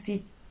én ezt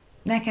így,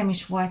 nekem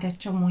is volt egy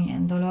csomó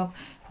ilyen dolog,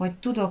 hogy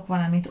tudok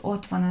valamit,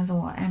 ott van az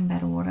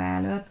ember óra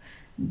előtt,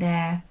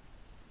 de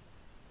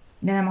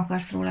nem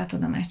akarsz róla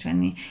tudomást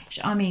venni. És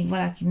amíg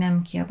valaki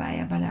nem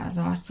kiabálja bele az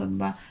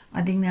arcodba,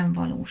 addig nem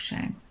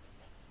valóság.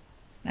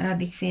 Mert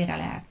addig félre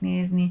lehet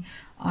nézni,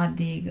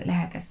 addig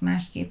lehet ezt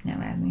másképp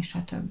nevezni,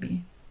 stb.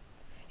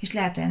 És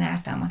lehet olyan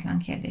ártalmatlan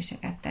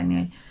kérdéseket tenni,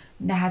 hogy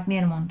de hát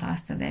miért mondta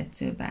azt az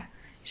edzőbe?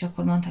 És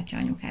akkor mondhatja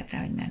anyukádra,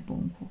 hogy mert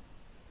bunkó.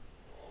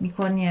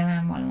 Mikor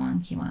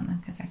nyilvánvalóan ki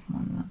vannak ezek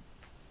mondva.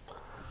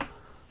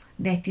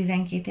 De egy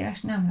 12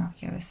 éves nem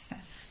rakja össze.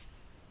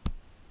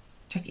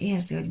 Csak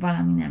érzi, hogy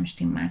valami nem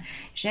stimmel.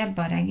 És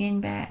ebben a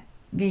regényben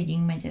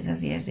végigmegy ez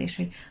az érzés,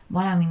 hogy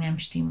valami nem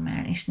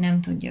stimmel, és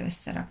nem tudja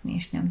összerakni,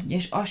 és nem tudja.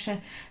 És azt se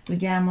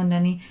tudja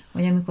elmondani,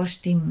 hogy amikor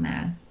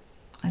stimmel,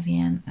 az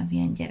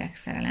ilyen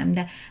gyerekszerelem.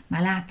 De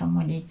már látom,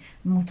 hogy így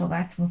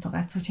mutogatsz,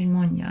 hogy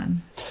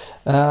mondjan.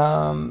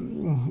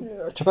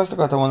 Csak azt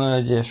akartam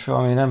mondani, hogy és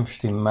ami nem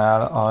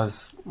stimmel,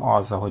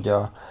 az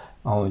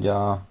ahogy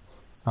a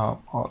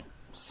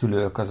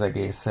szülők az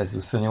egészhez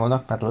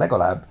viszonyulnak, mert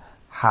legalább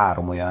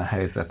 3 olyan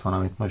helyzet van,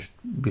 amit most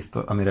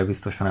amire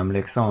biztosan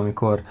emlékszem,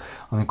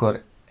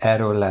 amikor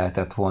erről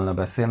lehetett volna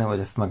beszélni, vagy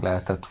ezt meg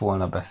lehetett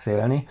volna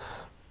beszélni,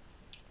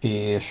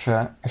 és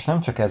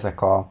nem csak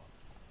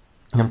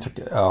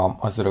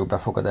az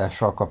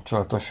örökbefogadással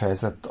kapcsolatos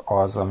helyzet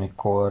az,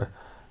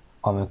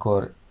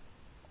 amikor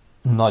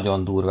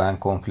nagyon durván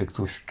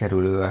konfliktus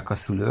kerülőek a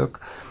szülők,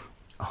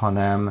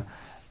 hanem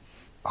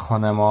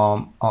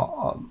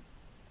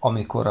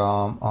amikor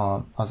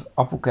az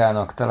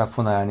apukának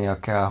telefonálnia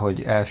kell,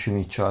 hogy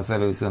elsimítsa az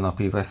előző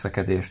napi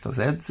veszekedést az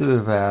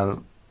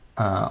edzővel,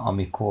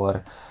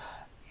 amikor...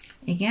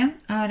 Igen?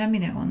 Arra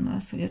mire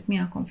gondolsz, hogy ott mi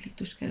a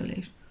konfliktus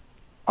kerülés?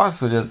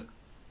 Az,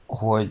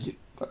 hogy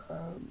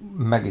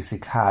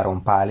megiszik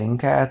 3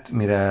 pálinkát,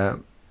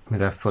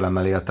 mire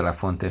fölemeli a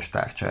telefont és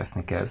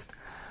tárcsászni kezd.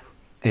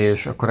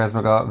 És akkor ez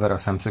meg a Vera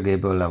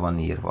szemszögéből le van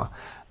írva.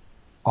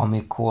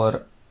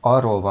 Amikor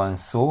arról van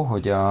szó,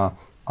 hogy a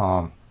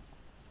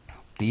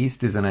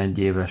 10-11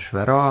 éves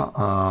Vera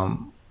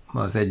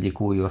az egyik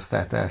új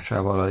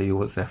osztálytársával, a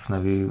József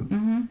nevű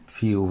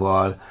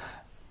fiúval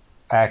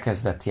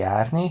elkezdett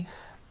járni,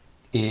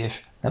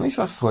 és nem is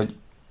az, hogy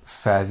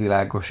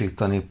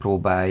felvilágosítani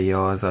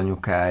próbálja az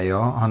anyukája,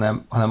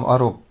 hanem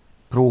arról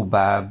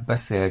próbál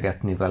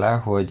beszélgetni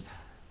vele,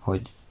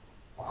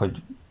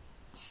 hogy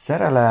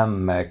szerelem,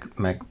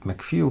 meg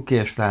fiúk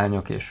és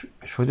lányok, és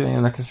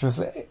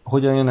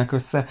hogyan jönnek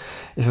össze,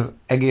 és az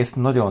egész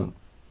nagyon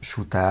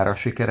sutára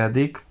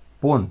sikeredik,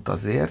 pont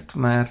azért,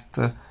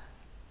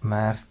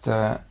 mert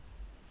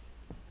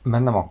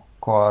nem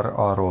akar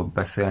arról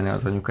beszélni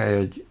az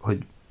anyukája,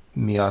 hogy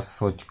mi az,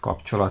 hogy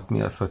kapcsolat,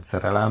 mi az, hogy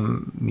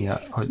szerelem,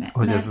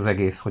 hogy ez az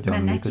egész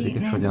hogyan működik,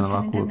 és hogyan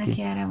alakul ki. Szerinted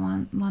neki erre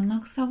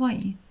vannak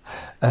szavai?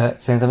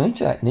 Szerintem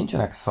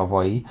nincsenek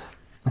szavai,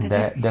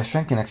 de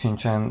senkinek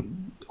sincsen,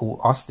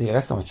 azt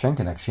éreztem, hogy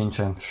senkinek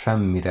sincsen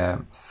semmire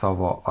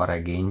szava a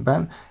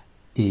regényben,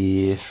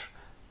 és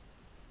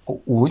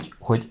úgy,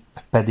 hogy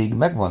pedig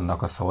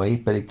megvannak a szavai,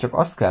 pedig csak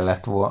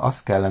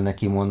azt kellene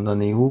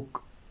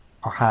kimondaniuk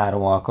a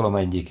 3 alkalom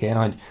egyikén,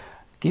 hogy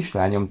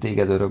kislányom,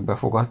 téged örökbe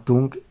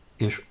fogadtunk,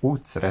 és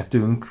úgy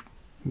szeretünk,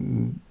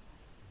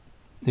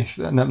 és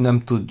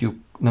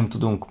nem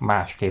tudunk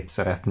másképp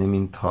szeretni,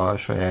 mintha a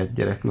saját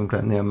gyerekünk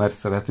lennél, mert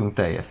szeretünk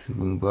teljes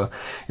szívünkből.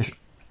 És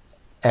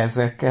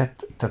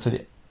tehát,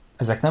 hogy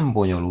ezek nem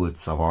bonyolult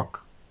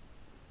szavak.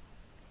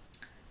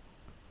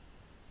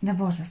 De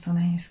borzasztó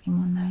nehéz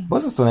kimondani.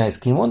 Borzasztó nehéz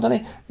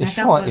kimondani,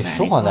 és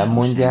soha nem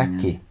mondják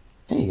ki.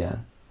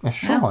 Igen. És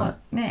soha...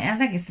 Az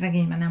egész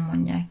regényben nem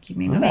mondják ki,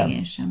 még a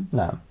végén sem.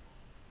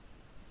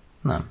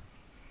 Nem.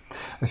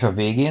 És a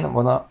végén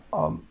van a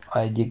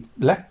egyik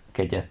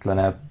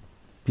legkegyetlenebb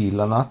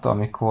pillanat,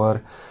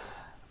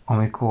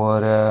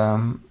 amikor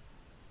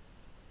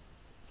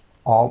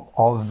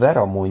a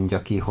Vera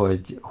mondja ki,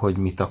 hogy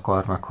mit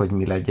akar, meg hogy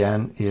mi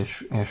legyen,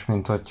 és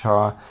mint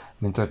hogyha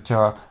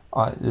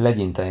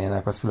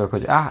legyintenének a szülők,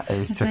 hogy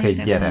ez csak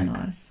egy gyerek.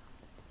 Gondolsz?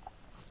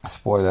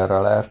 Spoiler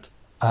alert.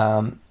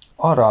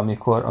 Arra,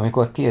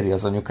 amikor kéri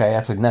az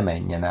anyukáját, hogy ne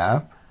menjen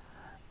el,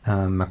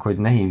 meg hogy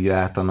ne hívja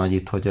át a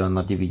nagyit, hogy a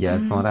nagyi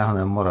vigyázzon rá,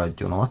 hanem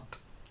maradjon ott.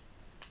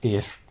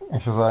 És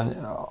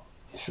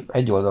és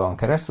egy oldalon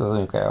keresztül az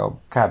anyukája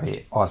kb.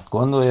 Azt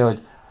gondolja,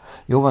 hogy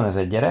jó van, ez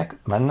egy gyerek,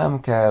 mennem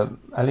kell,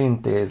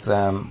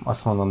 elintézem,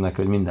 azt mondom neki,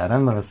 hogy minden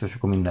rendben lesz, és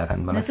akkor minden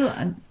rendben lesz.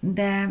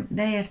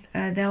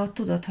 De ott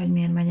tudod, hogy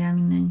miért megy el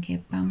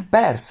mindenképpen.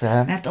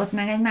 Persze. Mert ott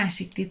meg egy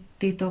másik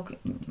titok,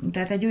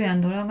 tehát egy olyan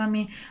dolog,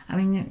 ami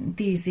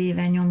 10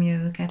 éve nyomja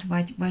őket,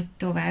 vagy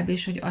tovább,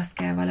 és hogy azt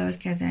kell valahogy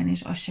kezelni,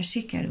 és az se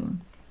sikerül.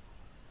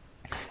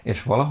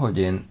 És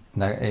valahogy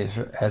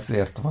és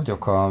ezért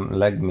vagyok a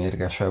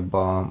legmérgesebb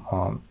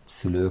a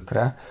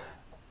szülőkre,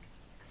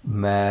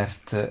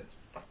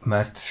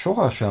 mert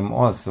sohasem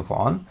az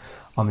van,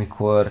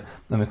 amikor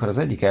az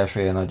egyik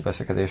első ilyen nagy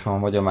veszekedés van,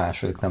 vagy a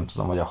második, nem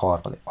tudom, vagy a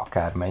harmadik,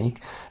 akármelyik,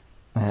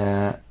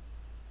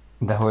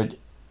 de hogy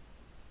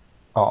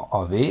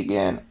a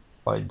végén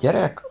a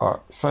gyerek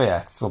a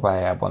saját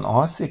szobájában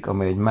alszik,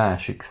 ami egy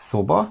másik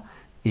szoba,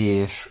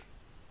 és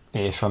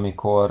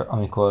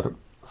amikor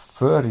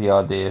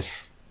fölriad,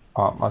 és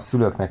a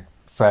szülőknek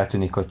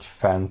feltűnik, hogy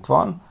fent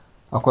van,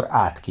 akkor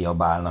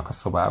átkiabálnak a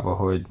szobába,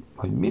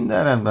 hogy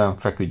minden rendben,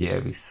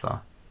 feküdjél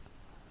vissza.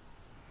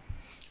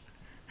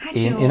 Hát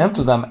én nem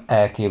tudom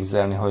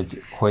elképzelni,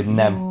 hogy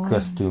nem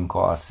köztünk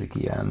alszik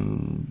ilyen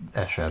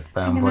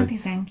esetben. De már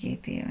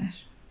 12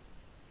 éves.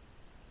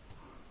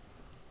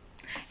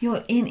 Jó,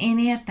 én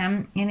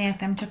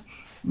értem, csak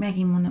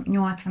megint mondom,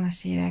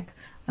 80-as évek,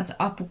 az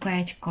apuka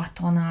egy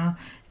katona,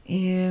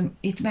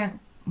 itt meg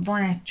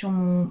van egy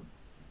csomó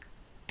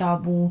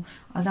tabu,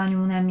 az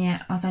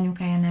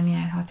anyukája nem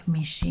járhat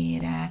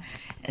misére,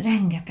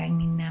 rengeteg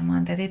minden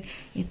van. Tehát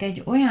itt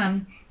egy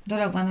olyan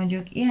dolog van, hogy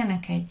ők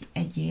élnek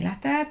egy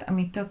életet,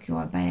 ami tök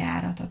jól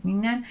bejáratott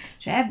minden,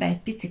 és ebbe egy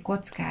pici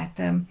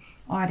kockát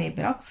arrébb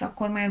raksz,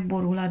 akkor már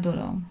borul a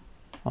dolog.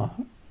 Aha.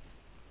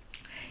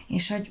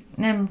 És hogy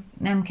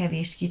nem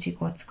kevés kicsi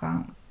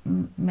kocka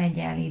megy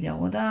el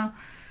ide-oda,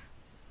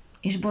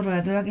 és borul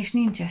a dolog, és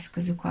nincs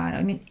eszközük arra.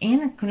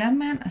 Én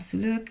különben a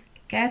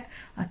szülőket,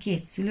 a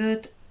két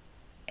szülőt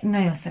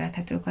nagyon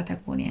szerethető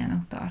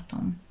kategóriának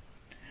tartom.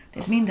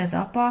 Tehát mind az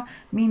apa,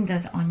 mind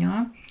az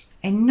anya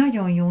egy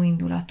nagyon jó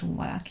indulatú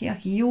valaki,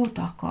 aki jót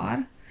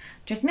akar,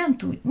 csak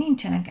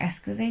nincsenek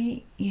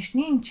eszközei, és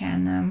nem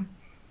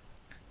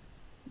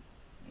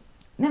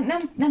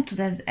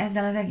tud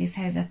ezzel az egész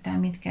helyzettel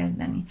mit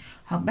kezdeni.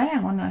 Ha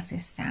belegondolsz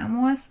és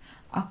számolsz,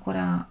 akkor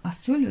a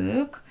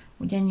szülők,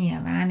 ugye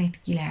nyilván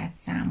itt ki lehet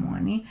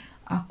számolni,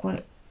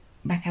 akkor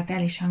hát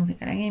el is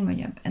hangzik a regény,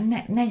 hogy a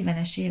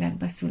 40-es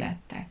években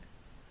születtek.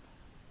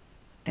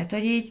 Tehát,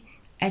 hogy így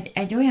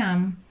egy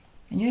olyan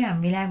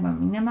világban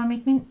minden,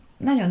 amit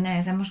nagyon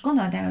nehezen. Most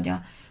gondold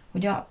el,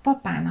 hogy a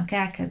papának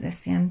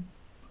elkezdesz ilyen,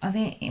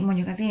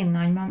 mondjuk az én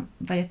nagymam,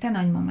 vagy a te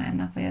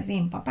nagymamának, vagy az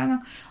én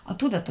papának a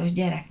tudatos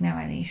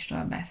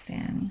gyereknevelésről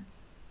beszélni.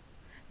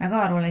 Meg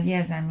arról egy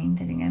érzelmi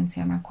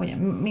intelligencia, meg hogy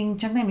még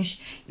csak nem is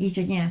így,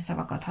 hogy ilyen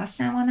szavakat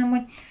használva,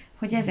 hanem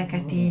hogy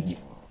ezeket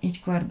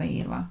így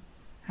körbeírva.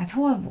 Hát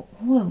hol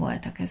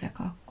voltak ezek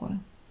akkor?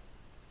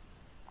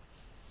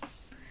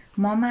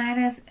 Ma már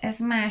ez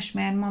más,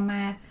 mert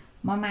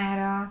ma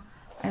már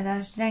ez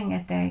az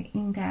rengeteg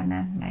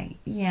internet, meg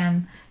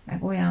ilyen,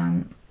 meg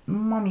olyan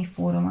mami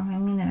fórumok, meg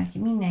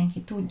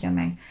mindenki tudja,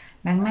 meg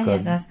megy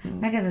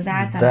ez az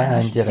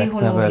általános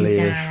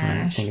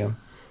pszichológizálás.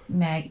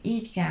 Meg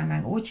így kell,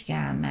 meg úgy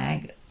kell,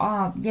 meg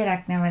a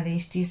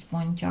gyereknevelés 10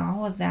 pontja, a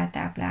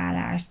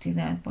hozzátáplálás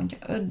 15 pontja,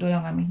 5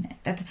 dolog,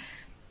 tehát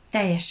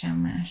teljesen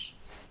más.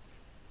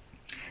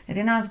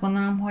 Tehát én azt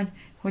gondolom,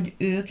 hogy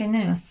ők egy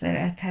nagyon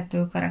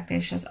szerethető karakter,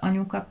 és az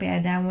anyuka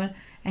például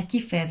egy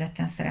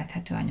kifejezetten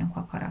szerethető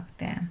anyuka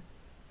karakter.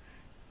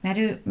 Mert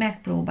ő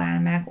megpróbál,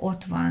 meg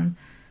ott van.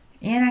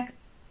 Ilyenek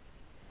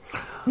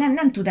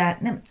nem tud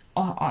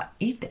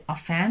itt a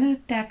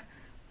felnőttek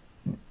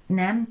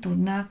nem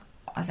tudnak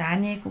az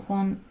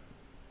árnyékokon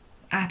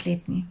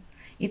átlépni.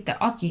 Itt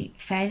aki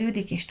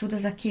fejlődik és tud,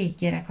 az a 2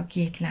 gyerek, a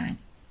 2 lány.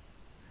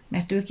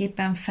 Mert ők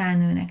éppen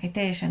felnőnek, egy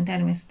teljesen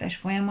természetes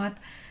folyamat,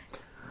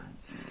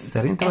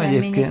 szerintem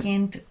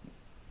eredményeként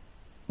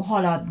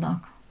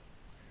haladnak.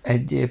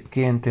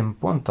 Egyébként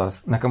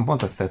nekem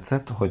pont azt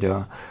tetszett, hogy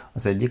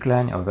az egyik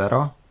lány, a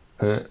Vera,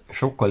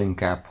 sokkal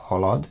inkább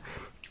halad,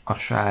 a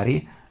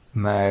Sári,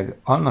 meg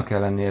annak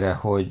ellenére,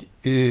 hogy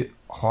ő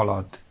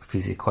halad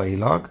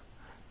fizikailag,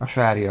 a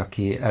Sári,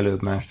 aki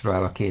előbb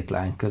menstruál a 2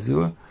 lány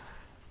közül,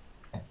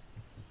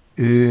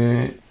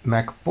 ő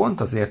meg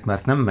pont azért,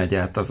 mert nem megy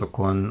át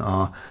azokon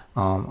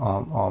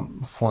a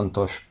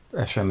fontos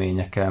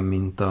eseményeken,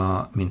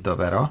 mint a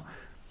Vera,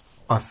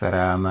 a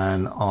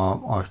szerelmen,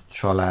 a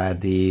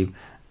családi,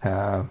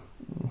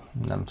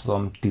 nem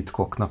tudom,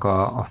 titkoknak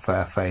a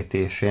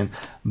felfejtésén,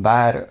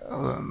 bár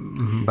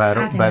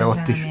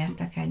ott is... Nem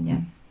értek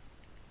egyen.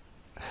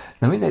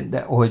 Na mindegy,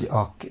 de hogy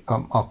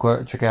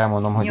akkor csak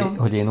elmondom,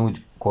 hogy én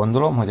úgy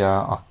gondolom, hogy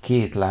a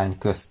 2 lány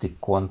közti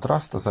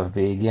kontraszt az a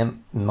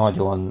végén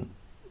nagyon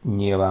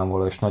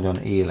nyilvánvaló és nagyon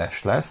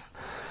éles lesz,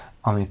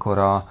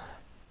 amikor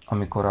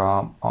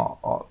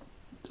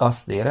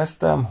azt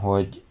éreztem,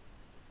 hogy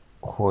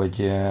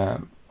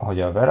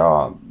a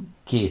Vera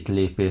 2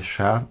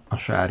 lépéssel a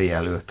Sári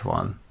előtt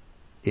van.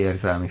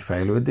 érzelmi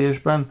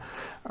fejlődésben,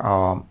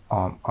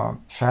 a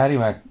Sári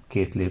meg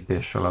 2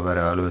 lépéssel a Vera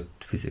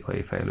előtt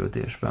fizikai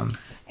fejlődésben.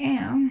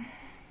 Igen.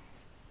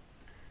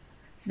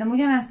 Szerintem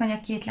ugyanazt megy a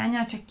 2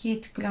 lányal, csak 2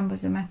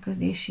 különböző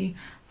megközdési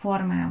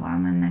formával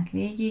mennek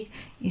végig,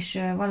 és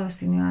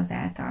valószínű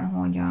azáltal,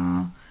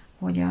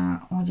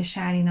 hogy a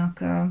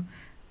Sárinak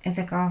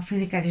ezek a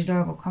fizikális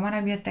dolgok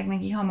hamarabb jöttek,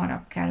 neki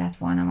hamarabb kellett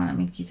volna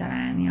valamit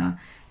kitalálnia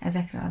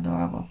ezekre a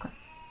dolgokra.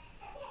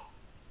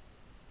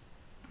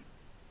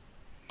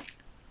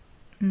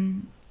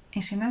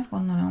 És én azt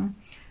gondolom,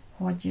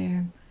 hogy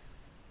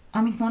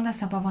amit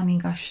mondasz, abban van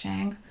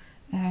igazság,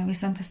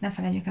 viszont ezt ne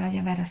felejtjük el, hogy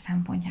a Vera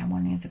szempontjából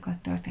nézzük a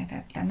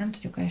történetet. Tehát nem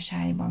tudjuk, hogy a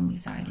Sáriban mi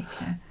zajlik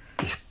le.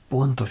 És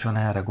pontosan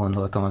erre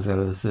gondoltam az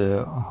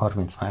előző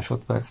 30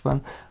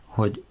 másodpercben,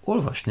 hogy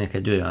olvasnék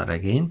egy olyan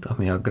regényt,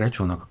 ami a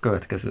Grecónak a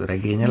következő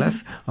regénye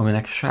lesz,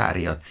 aminek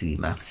Sári a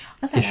címe.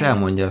 És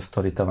elmondja a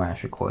sztorit a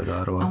másik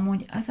oldalról.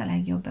 Amúgy az a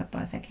legjobb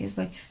ebben az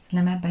egészben, hogy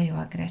nem ebben jó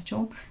a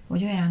Grecsó,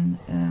 hogy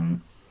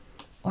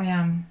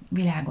olyan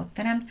világot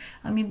teremt,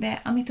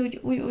 amit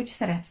úgy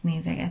szeretsz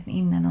nézegetni,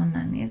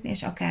 innen-onnan nézni,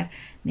 és akár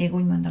még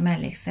úgymond a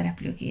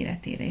mellékszereplők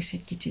életére is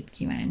egy kicsit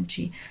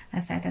kíváncsi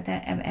leszel. Tehát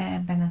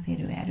ebben azért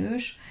ő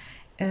erős.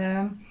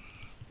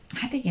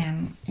 Hát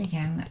igen.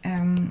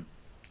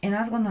 Én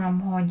azt gondolom,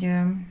 hogy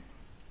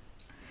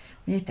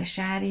itt a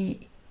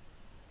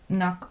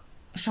Sárinak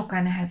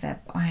sokkal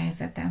nehezebb a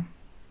helyzete,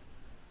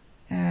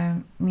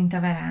 mint a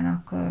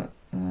Verának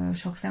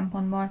sok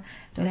szempontból.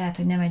 De lehet,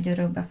 hogy nem egy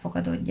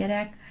örökbefogadott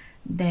gyerek,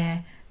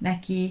 de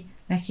neki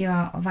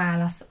a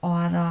válasz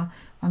arra,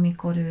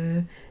 amikor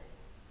ő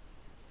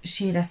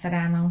sírja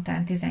szerelme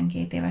után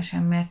 12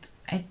 évesen, mert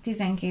egy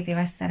 12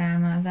 éves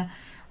szerelme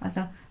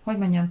hogy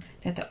mondjam,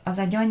 tehát az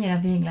egy annyira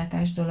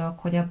végletes dolog,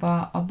 hogy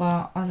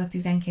abba az a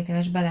 12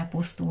 éves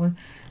belepusztul,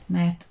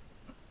 mert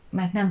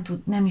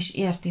nem is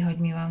érti, hogy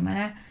mi van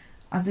vele.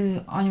 Az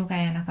ő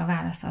anyukájának a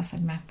válasza az,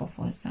 hogy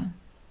megpofozza.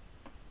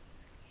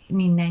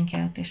 Mindenki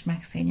előtt, és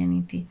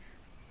megszégyeníti.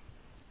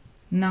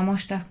 Na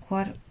most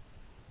akkor,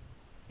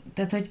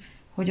 tehát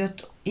hogy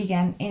ott,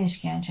 igen, én is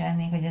kíváncsi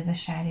lennék, hogy ez a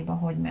Sáriba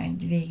hogy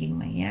megy végig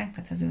meg ilyenek,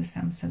 tehát az ő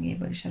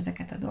szemszögéből is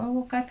ezeket a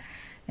dolgokat,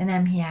 de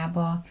nem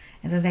hiába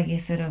ez az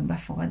egész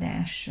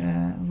örökbefogadás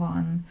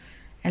van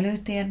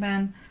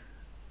előtérben.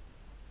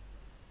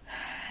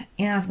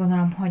 Én azt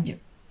gondolom, hogy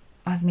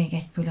az még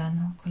egy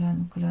külön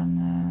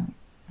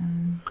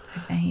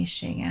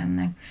nehézsége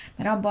ennek.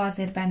 Mert abban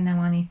azért benne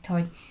van itt,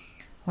 hogy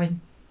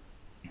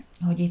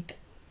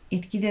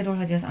itt kiderül,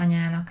 hogy az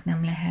anyának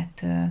nem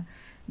lehet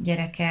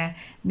gyereke,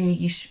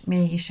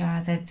 mégis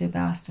az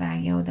edzőbe azt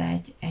vágja oda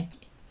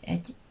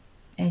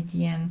egy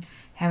ilyen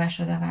heves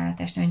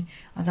odavállatást, hogy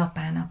az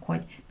apának,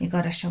 hogy még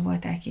arra se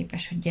voltál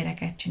képes, hogy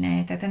gyereket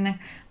csinálja. Tehát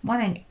ennek van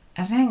egy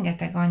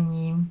rengeteg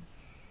annyi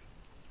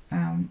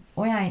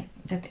olyan,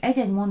 tehát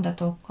egy-egy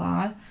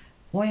mondatokkal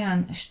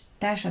olyan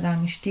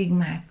társadalmi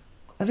stigmák,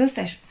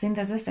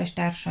 szinte az összes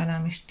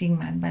társadalmi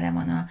stigmát bele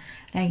van a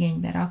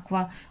regénybe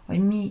rakva, hogy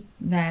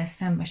mivel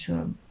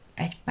szembesül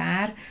egy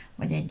pár,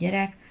 vagy egy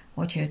gyerek,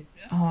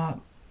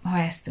 ha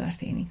ez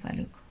történik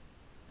velük.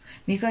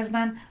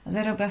 Miközben az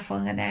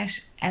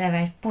örökbefogadás eleve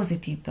egy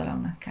pozitív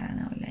dolognak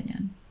kellene, hogy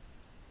legyen.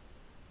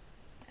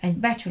 Egy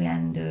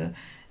becsülendő,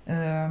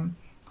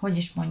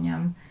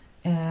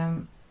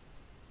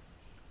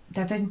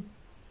 tehát, hogy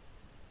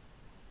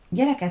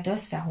gyereket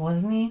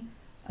összehozni,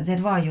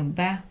 azért valljuk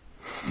be,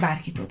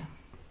 bárki tud.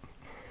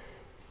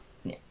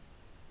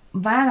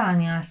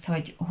 Vállalni azt,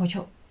 hogy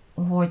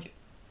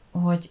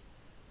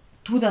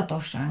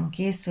tudatosan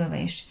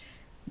készülve és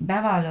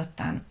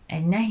bevallottan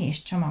egy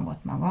nehéz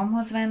csomagot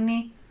magamhoz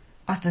venni,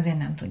 azt azért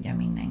nem tudja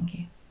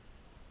mindenki.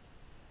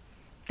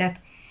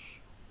 Tehát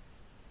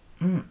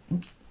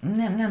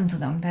nem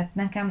tudom, tehát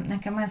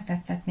nekem ez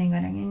tetszett még a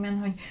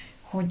regényben,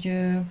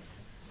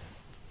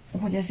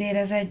 hogy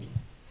azért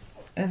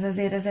ez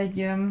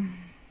egy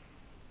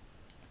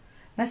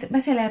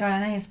beszél erről a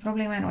nehéz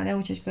problémáról, de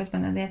úgy, hogy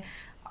közben azért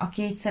a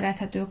 2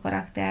 szerethető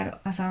karakter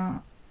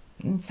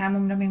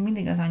számomra még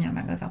mindig az anya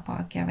meg az apa,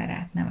 aki a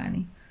Verát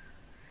neveli.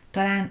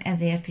 Talán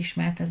ezért is,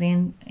 mert az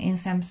én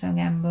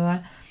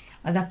szemszögemből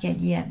az, aki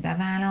egy ilyet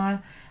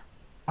bevállal,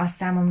 az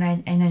számomra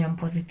egy nagyon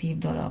pozitív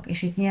dolog.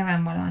 És itt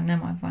nyilvánvalóan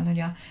nem az van, hogy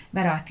a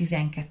Vera a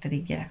 12.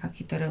 gyerek,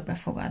 akit örökbe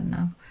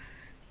fogadnak,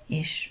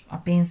 és a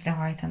pénzre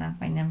hajtanak,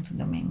 vagy nem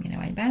tudom én mire,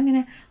 vagy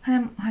bármire,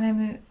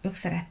 hanem ők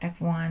szerettek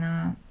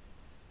volna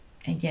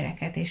egy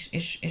gyereket,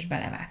 és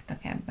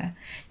belevágtak ebbe.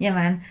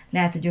 Nyilván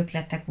lehet, hogy ők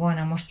lettek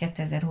volna most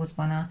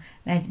 2020-ban a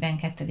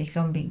 42.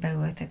 lombik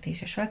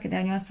beültetéses valaki, de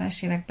a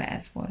 80-as években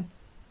ez volt.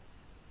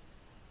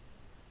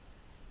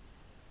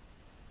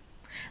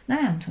 Na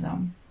nem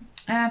tudom.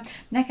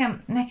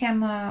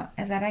 Nekem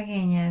ez a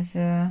regény, ez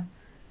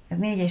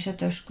 4 és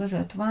 5-ös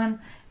között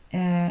van.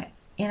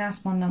 Én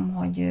azt mondom,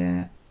 hogy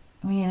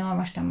én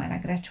olvastam már a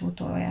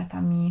Grecsótól olyat,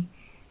 ami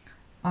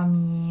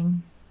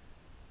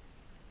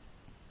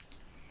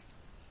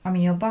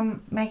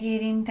jobban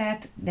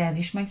megérintett, de ez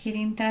is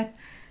megérintett,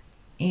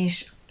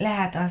 és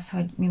lehet az,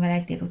 hogy mivel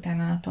egy délután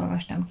alatt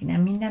olvastam ki,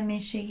 nem minden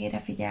mélységére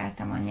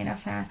figyeltem annyira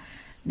fel,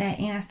 de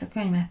én ezt a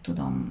könyvet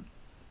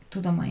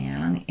tudom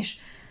ajánlani. És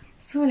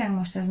főleg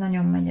most ez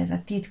nagyon megy, ez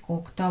a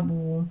titkok,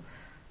 tabú.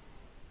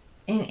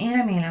 Én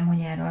remélem, hogy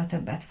erről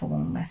többet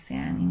fogunk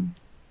beszélni.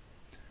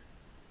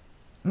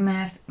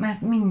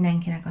 Mert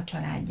mindenkinek a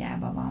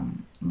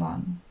családjában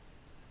van.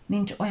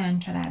 Nincs olyan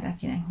család,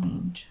 akinek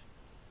nincs.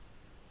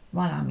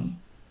 Valami.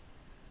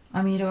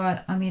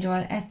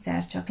 Amiről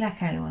egyszer csak le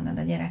kell ülnöd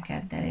a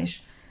gyerekeddel,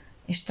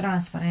 és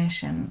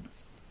transzparensen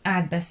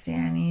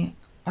átbeszélni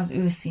az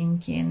ő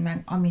szintjén,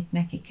 meg amit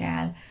neki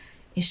kell,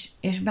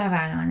 és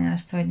bevállalni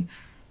azt,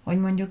 hogy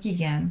mondjuk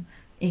igen,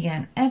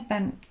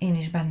 ebben én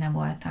is benne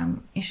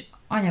voltam, és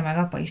anya meg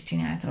apa is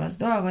csinált rossz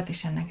dolgot,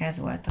 és ennek ez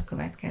volt a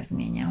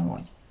következménye,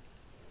 hogy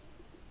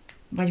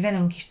vagy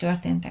velünk is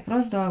történtek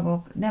rossz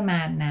dolgok, de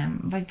már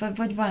nem, vagy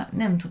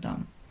nem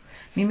tudom.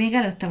 Mi még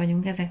előtte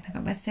vagyunk ezeknek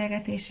a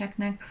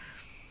beszélgetéseknek,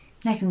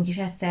 nekünk is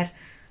egyszer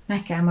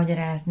meg kell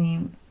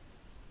magyarázni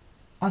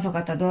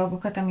azokat a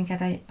dolgokat,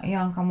 amiket a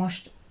Janka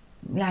most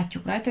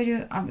látjuk rajta,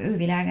 hogy ő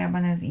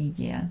világában ez így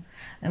él.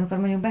 De amikor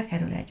mondjuk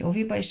bekerül egy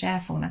oviba, és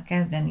el fognak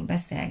kezdeni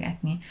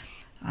beszélgetni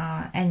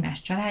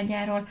egymás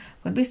családjáról,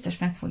 akkor biztos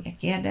meg fogja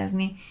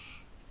kérdezni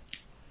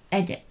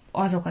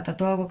azokat a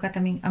dolgokat,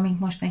 amik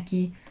most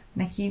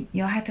neki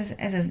ja, hát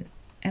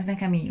ez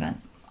nekem így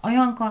van. A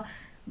Janka,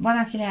 van,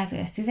 aki lehet, hogy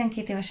ezt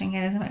 12 évesen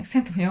kérdezi meg,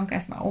 szerintem a Janka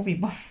ezt már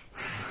oviban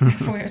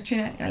fogja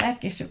csinálni a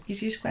legkésőbb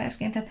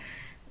kisiskolásként, tehát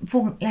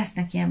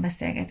lesznek ilyen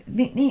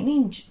beszélgetések.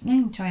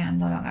 Nincs olyan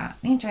dolog,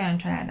 nincs olyan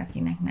család,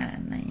 akinek ne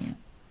lenne ilyen.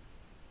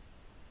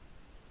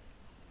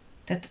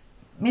 Tehát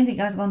mindig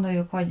azt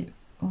gondoljuk, hogy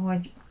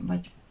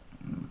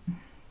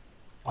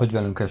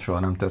velünk ez soha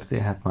nem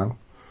történhet meg.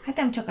 Hát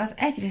nem csak az,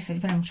 egyrészt, hogy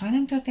velem soha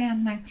nem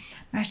történhet meg,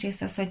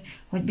 másrészt az,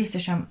 hogy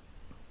biztosan,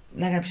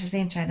 legalábbis az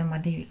én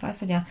családomban dívik az,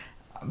 hogy a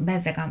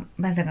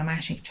bezzeg a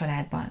másik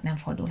családban nem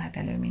fordulhat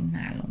elő, mint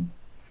nálunk.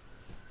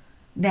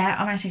 De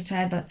a másik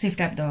családban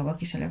cifrebb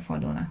dolgok is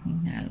előfordulnak,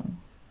 mint nálunk.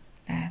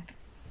 Tehát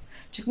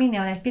csak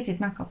mindenhol egy picit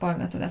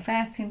megkapargatod a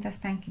felszínt,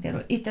 aztán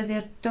kiderül. Itt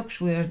azért tök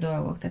súlyos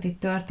dolgok, tehát itt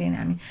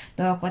történelmi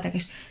dolgok voltak,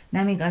 és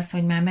nem igaz,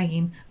 hogy már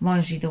megint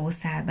van zsidó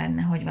szál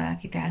benne, hogy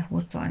valakit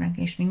elhurcolnak,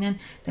 és minden.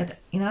 Tehát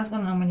én azt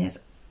gondolom, hogy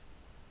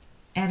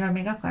erről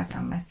még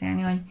akartam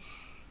beszélni,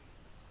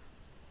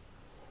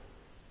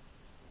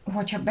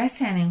 hogyha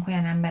beszélnénk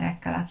olyan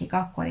emberekkel, akik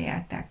akkor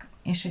éltek,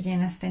 és hogy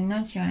én ezt egy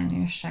nagy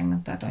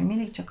hiányosságnak tartom, hogy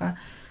mindig csak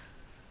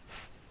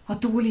a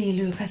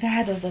túlélők, az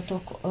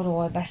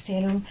áldozatokról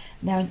beszélünk,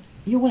 de hogy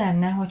jó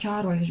lenne, hogyha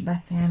arról is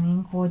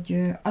beszélnénk,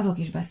 hogy azok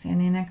is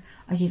beszélnének,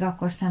 akik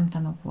akkor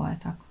szemtanúk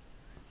voltak.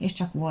 És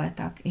csak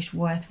voltak, és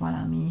volt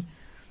valami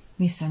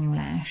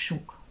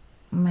viszonyulásuk.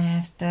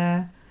 Mert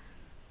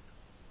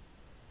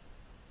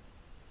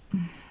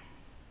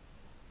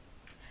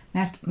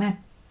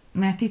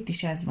itt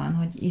is ez van,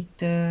 hogy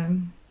itt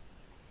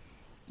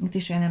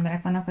is olyan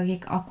emberek vannak,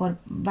 akik akkor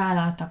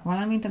vállaltak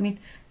valamit,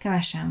 amit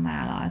kevesen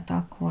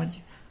vállaltak,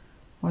 hogy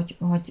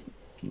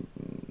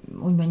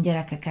úgymond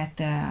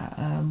gyerekeket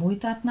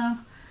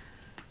bújtatnak,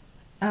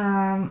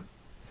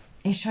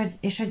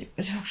 és hogy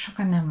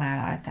sokan nem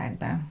vállalták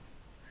be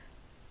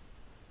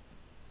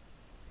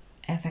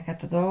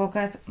ezeket a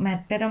dolgokat,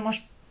 mert például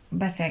most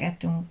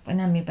beszélgettünk, vagy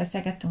nem mi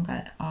beszélgettünk,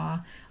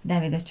 a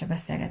Dávid öccse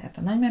beszélgetett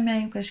a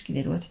nagymamájukkal, és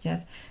kiderült, hogy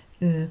az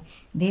ő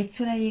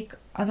dédszüleik,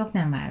 azok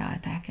nem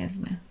vállalták ezt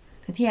be.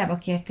 Tehát hiába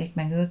kérték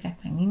meg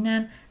őket, meg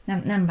minden,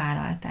 nem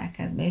vállalták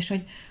ezt be. És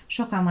hogy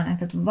sokan vannak,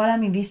 tehát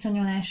valami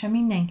viszonyulása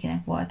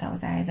mindenkinek volt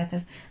ahhoz a helyzet.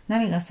 Ez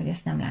nem igaz, hogy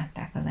ezt nem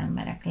látták az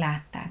emberek.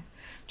 Látták.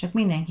 Csak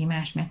mindenki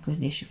más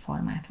megküzdési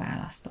formát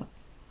választott.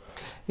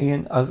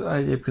 Igen, az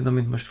egyébként,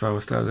 amit most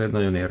felhoztál, az egy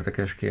nagyon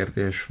érdekes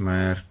kérdés,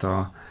 mert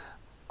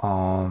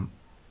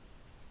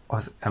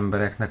az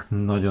embereknek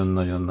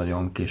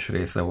nagyon-nagyon-nagyon kis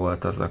része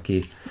volt az,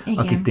 aki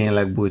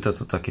tényleg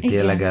bújtatott, aki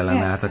tényleg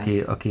ellenállt,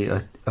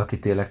 aki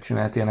tényleg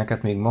csinált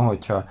ilyeneket, még ma,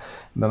 hogyha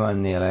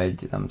bemennél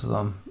egy, nem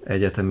tudom,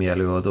 egyetemi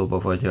előadóba,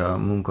 vagy a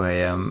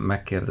munkahelyen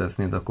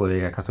megkérdeznéd a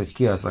kollégákat, hogy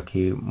ki az,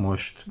 aki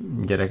most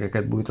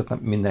gyerekeket bújtatna,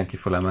 mindenki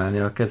felemelni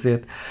a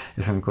kezét,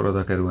 és amikor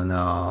oda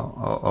kerülne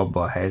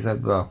abba a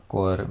helyzetbe,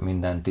 akkor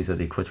minden 10.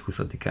 vagy 20.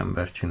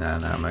 ember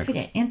csinálná meg.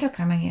 Figyelj, én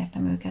tökre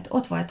megértem őket.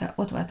 Ott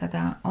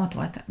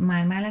volt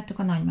már mellettük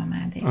a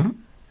nagymamádék. Uh-huh.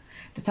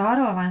 Tehát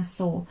arról van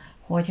szó,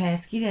 hogy ha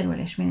ez kiderül,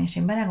 és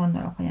én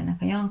belegondolok, hogy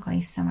ennek a Janka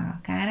issza meg a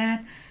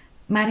kárát,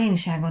 már én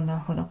is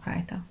elgondolkodok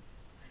rajta.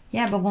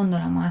 Hiába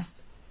gondolom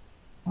azt,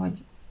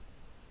 hogy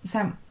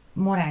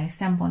morális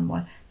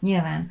szempontból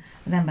nyilván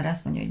az ember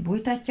azt mondja, hogy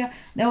bújtatja,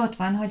 de ott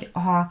van, hogy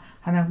ha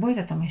meg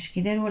bújtatom és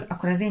kiderül,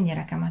 akkor az én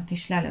gyerekemet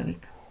is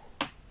lelövik.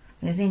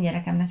 Vagy az én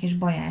gyerekemnek is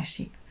baj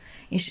esik.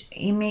 És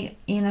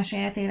én a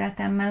saját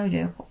életemmel úgy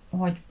vagyok,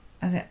 hogy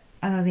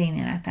az én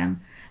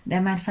életem, de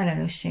már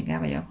felelősséggel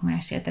vagyok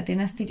másért. Tehát én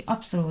ezt így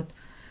abszolút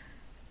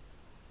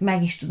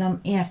meg is tudom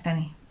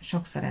érteni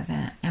sokszor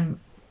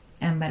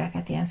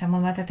embereket ilyen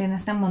szempontból. Tehát én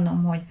ezt nem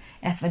mondom, hogy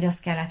ezt vagy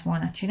azt kellett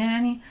volna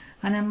csinálni,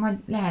 hanem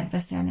hogy lehet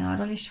beszélni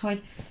arról is,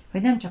 hogy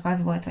nem csak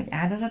az volt, hogy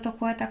áldozatok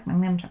voltak, meg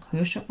nem csak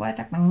hősök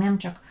voltak, meg nem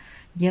csak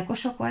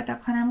gyilkosok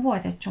voltak, hanem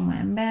volt egy csomó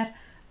ember,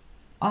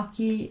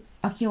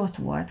 aki ott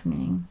volt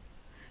még.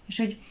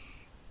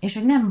 És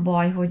hogy nem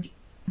baj, hogy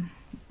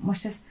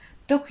most ez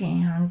tök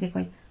ilyen hangzik,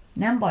 hogy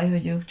nem baj,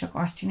 hogy ők csak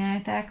azt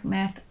csinálták,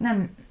 mert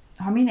nem,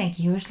 ha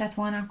mindenki hős lett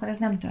volna, akkor ez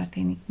nem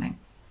történik meg.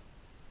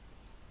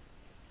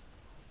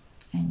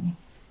 Ennyi.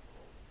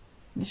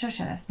 De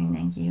sose lesz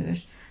mindenki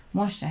hős.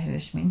 Most se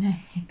hős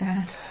mindenki,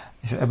 tehát...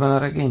 És ebben a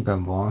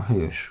regényben van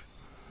hős.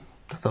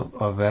 Tehát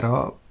a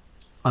Vera,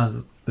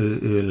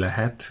 ő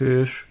lehet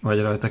hős,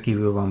 vagy rajta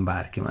kívül van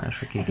bárki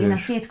más, aki hát hős? Én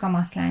a 2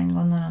 kamaszlányt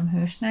gondolom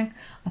hősnek,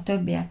 a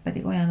többiek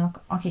pedig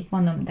olyanok, akik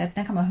mondom, de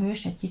nekem a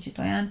hős egy kicsit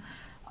olyan,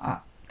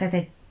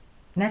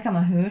 nekem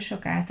a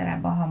hősök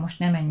általában, ha most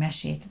nem egy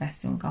mesét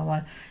veszünk,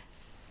 ahol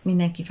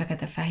mindenki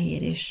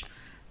fekete-fehér és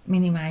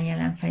minimál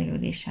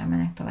jelenfejlődéssel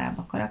mennek tovább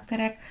a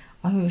karakterek,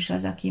 a hős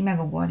az, aki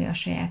megugorja a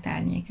saját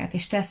árnyékát,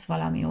 és tesz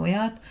valami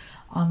olyat,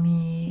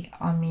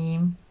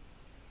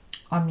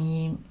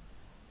 ami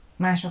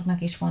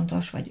másoknak is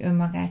fontos, vagy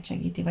önmagát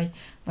segíti,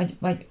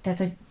 vagy tehát,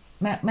 hogy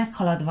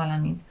meghalad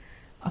valamit.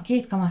 A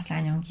 2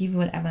 kamaszlányon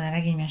kívül ebben a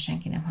regényben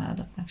senki nem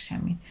haladott meg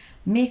semmit.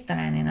 Még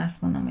talán én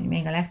azt mondom, hogy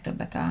még a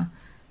legtöbbet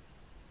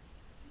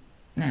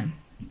nem,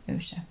 ő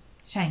se.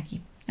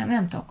 Senki.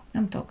 Nem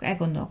tudok,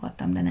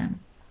 elgondolkodtam, de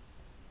nem.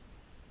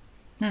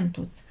 Nem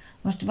tudsz.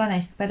 Most van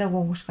egy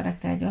pedagógus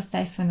karakter, egy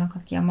osztályfőnök,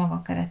 aki a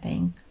maga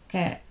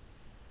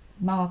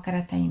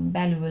keretein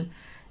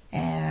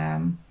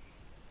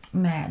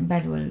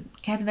belül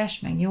kedves,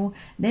 meg jó,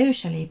 de ő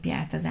se lépi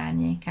át az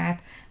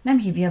árnyékát, nem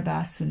hívja be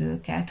a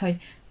szülőket,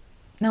 hogy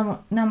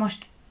na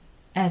most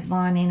ez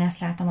van, én ezt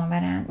látom a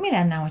Verán, mi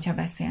lenne, hogyha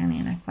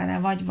beszélnének vele,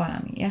 vagy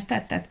valami,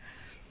 érted? Tehát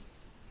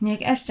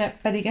még ezt se,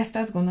 pedig ezt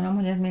azt gondolom,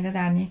 hogy ez még az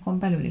árnyékon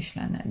belül is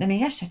lenne, de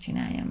még ezt se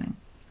csinálja meg.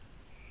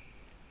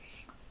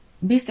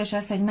 Biztos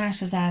az, hogy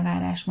más az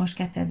elvárás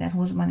most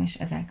 2020-ban és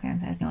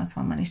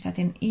 1980-ban is, tehát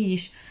én így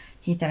is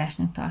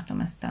hitelesnek tartom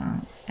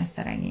ezt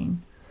a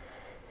regényt.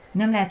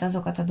 Nem lehet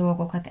azokat a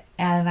dolgokat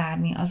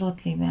elvárni az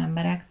ott lévő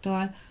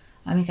emberektől,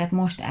 amiket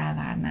most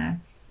elvárnál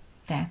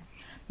te.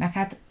 Meg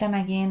hát te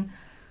meg én,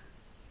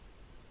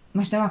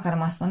 most nem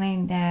akarom azt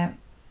mondani,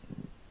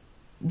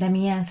 de mi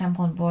ilyen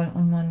szempontból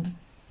úgymond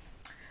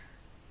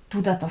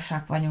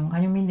tudatosak vagyunk.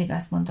 Anyu mindig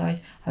azt mondta,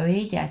 hogy ha ő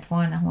így állt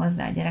volna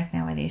hozzá a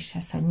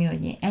gyerekneveléshez, hogy mi,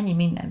 hogy ennyi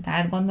mindent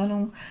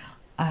átgondolunk,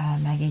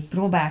 meg így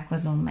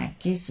próbálkozunk, meg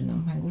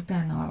készülünk, meg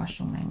utána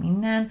olvasunk, meg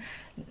minden,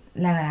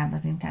 legalább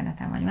az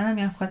interneten vagy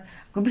valami, akkor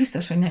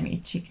biztos, hogy nem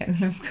így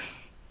sikerülünk.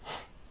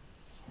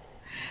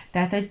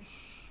 Tehát,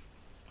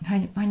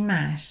 hogy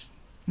más.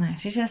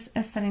 És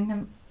ez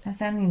szerintem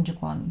ezzel nincs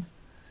gond.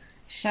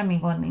 Semmi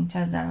gond nincs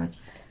ezzel, hogy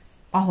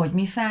ahogy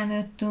mi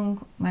felnőttünk,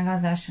 meg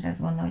azzal se lesz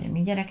gond, hogy a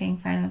mi gyerekeink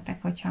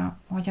felnőttek,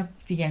 hogyha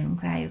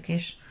figyelünk rájuk,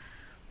 és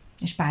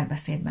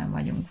párbeszédben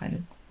vagyunk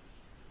velük.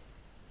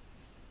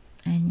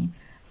 Ennyi.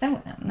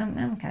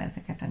 Nem kell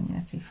ezeket annyira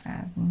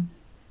cifrázni.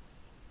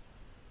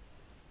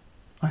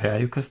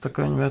 Ajánljuk ezt a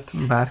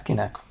könyvet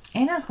bárkinek?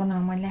 Én azt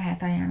gondolom, hogy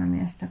lehet ajánlani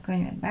ezt a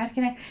könyvet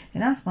bárkinek.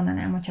 Én azt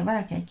mondanám, hogyha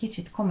valaki egy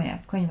kicsit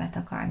komolyabb könyvet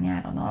akar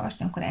nyáron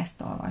olvasni, akkor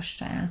ezt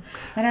olvassa el.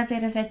 Mert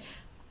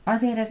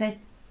azért ez egy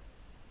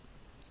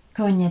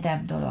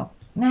könnyedebb dolog.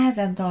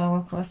 Nehezebb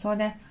dolgokról szól,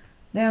 de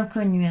olyan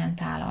könnyűen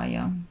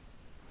tálalja.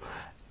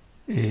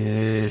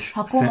 És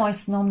ha komoly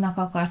sznobnak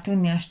akar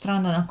tűnni a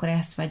strandon, akkor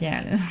ezt vagy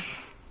elő.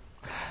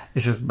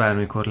 És ezt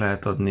bármikor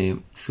lehet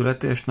adni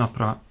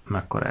születésnapra,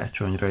 meg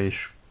karácsonyra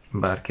is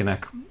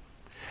bárkinek.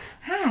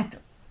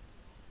 Hát,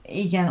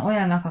 igen,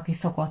 olyannak, aki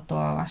szokott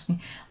olvasni.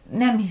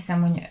 Nem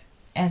hiszem, hogy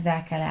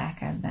ezzel kell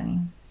elkezdeni.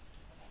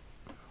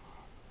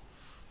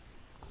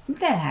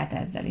 De lehet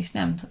ezzel is,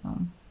 nem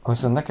tudom.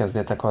 Viszont ne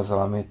kezdjétek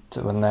azzal, amit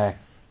ne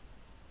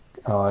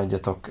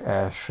adjatok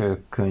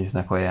első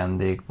könyvnek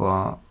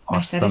ajándékba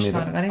azt,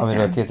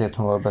 amiről 2 hét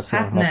múlva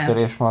beszélünk, hát Mester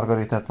és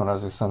Margaritát, mert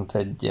az viszont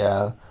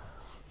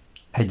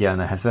egyel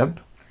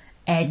nehezebb.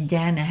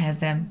 Egyel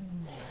nehezebb.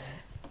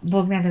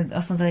 Bognár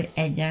azt mondta, hogy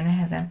egyel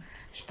nehezebb.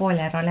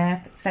 Spoilerra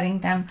lehet,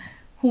 szerintem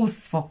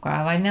 20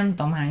 fokkal, vagy nem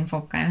tudom hány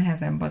fokkal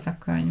nehezebb az a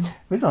könyv.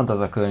 Viszont az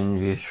a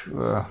könyv is,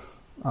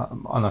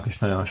 annak is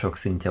nagyon sok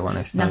szintje van.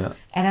 És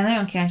erre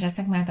nagyon kíváncsi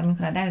leszek, mert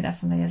amikor a Dávid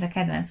azt mondta, hogy ez a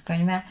kedvenc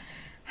könyve,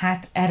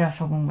 hát erről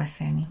fogunk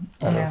beszélni.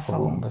 Erről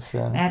fogunk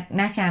beszélni. Mert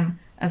nekem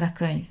az a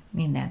könyv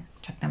minden,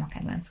 csak nem a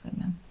kedvenc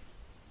könyvem.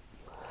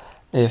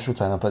 És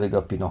utána pedig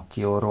a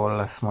Pinocchióról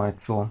lesz majd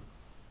szó.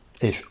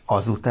 És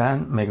azután,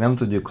 még nem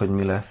tudjuk, hogy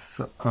mi lesz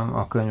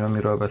a könyv,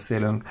 amiről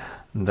beszélünk,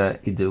 de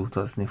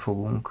időutazni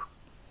fogunk.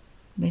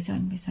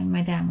 Bizony,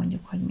 majd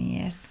elmondjuk, hogy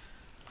miért.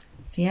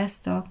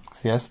 Sziasztok!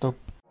 Sziasztok!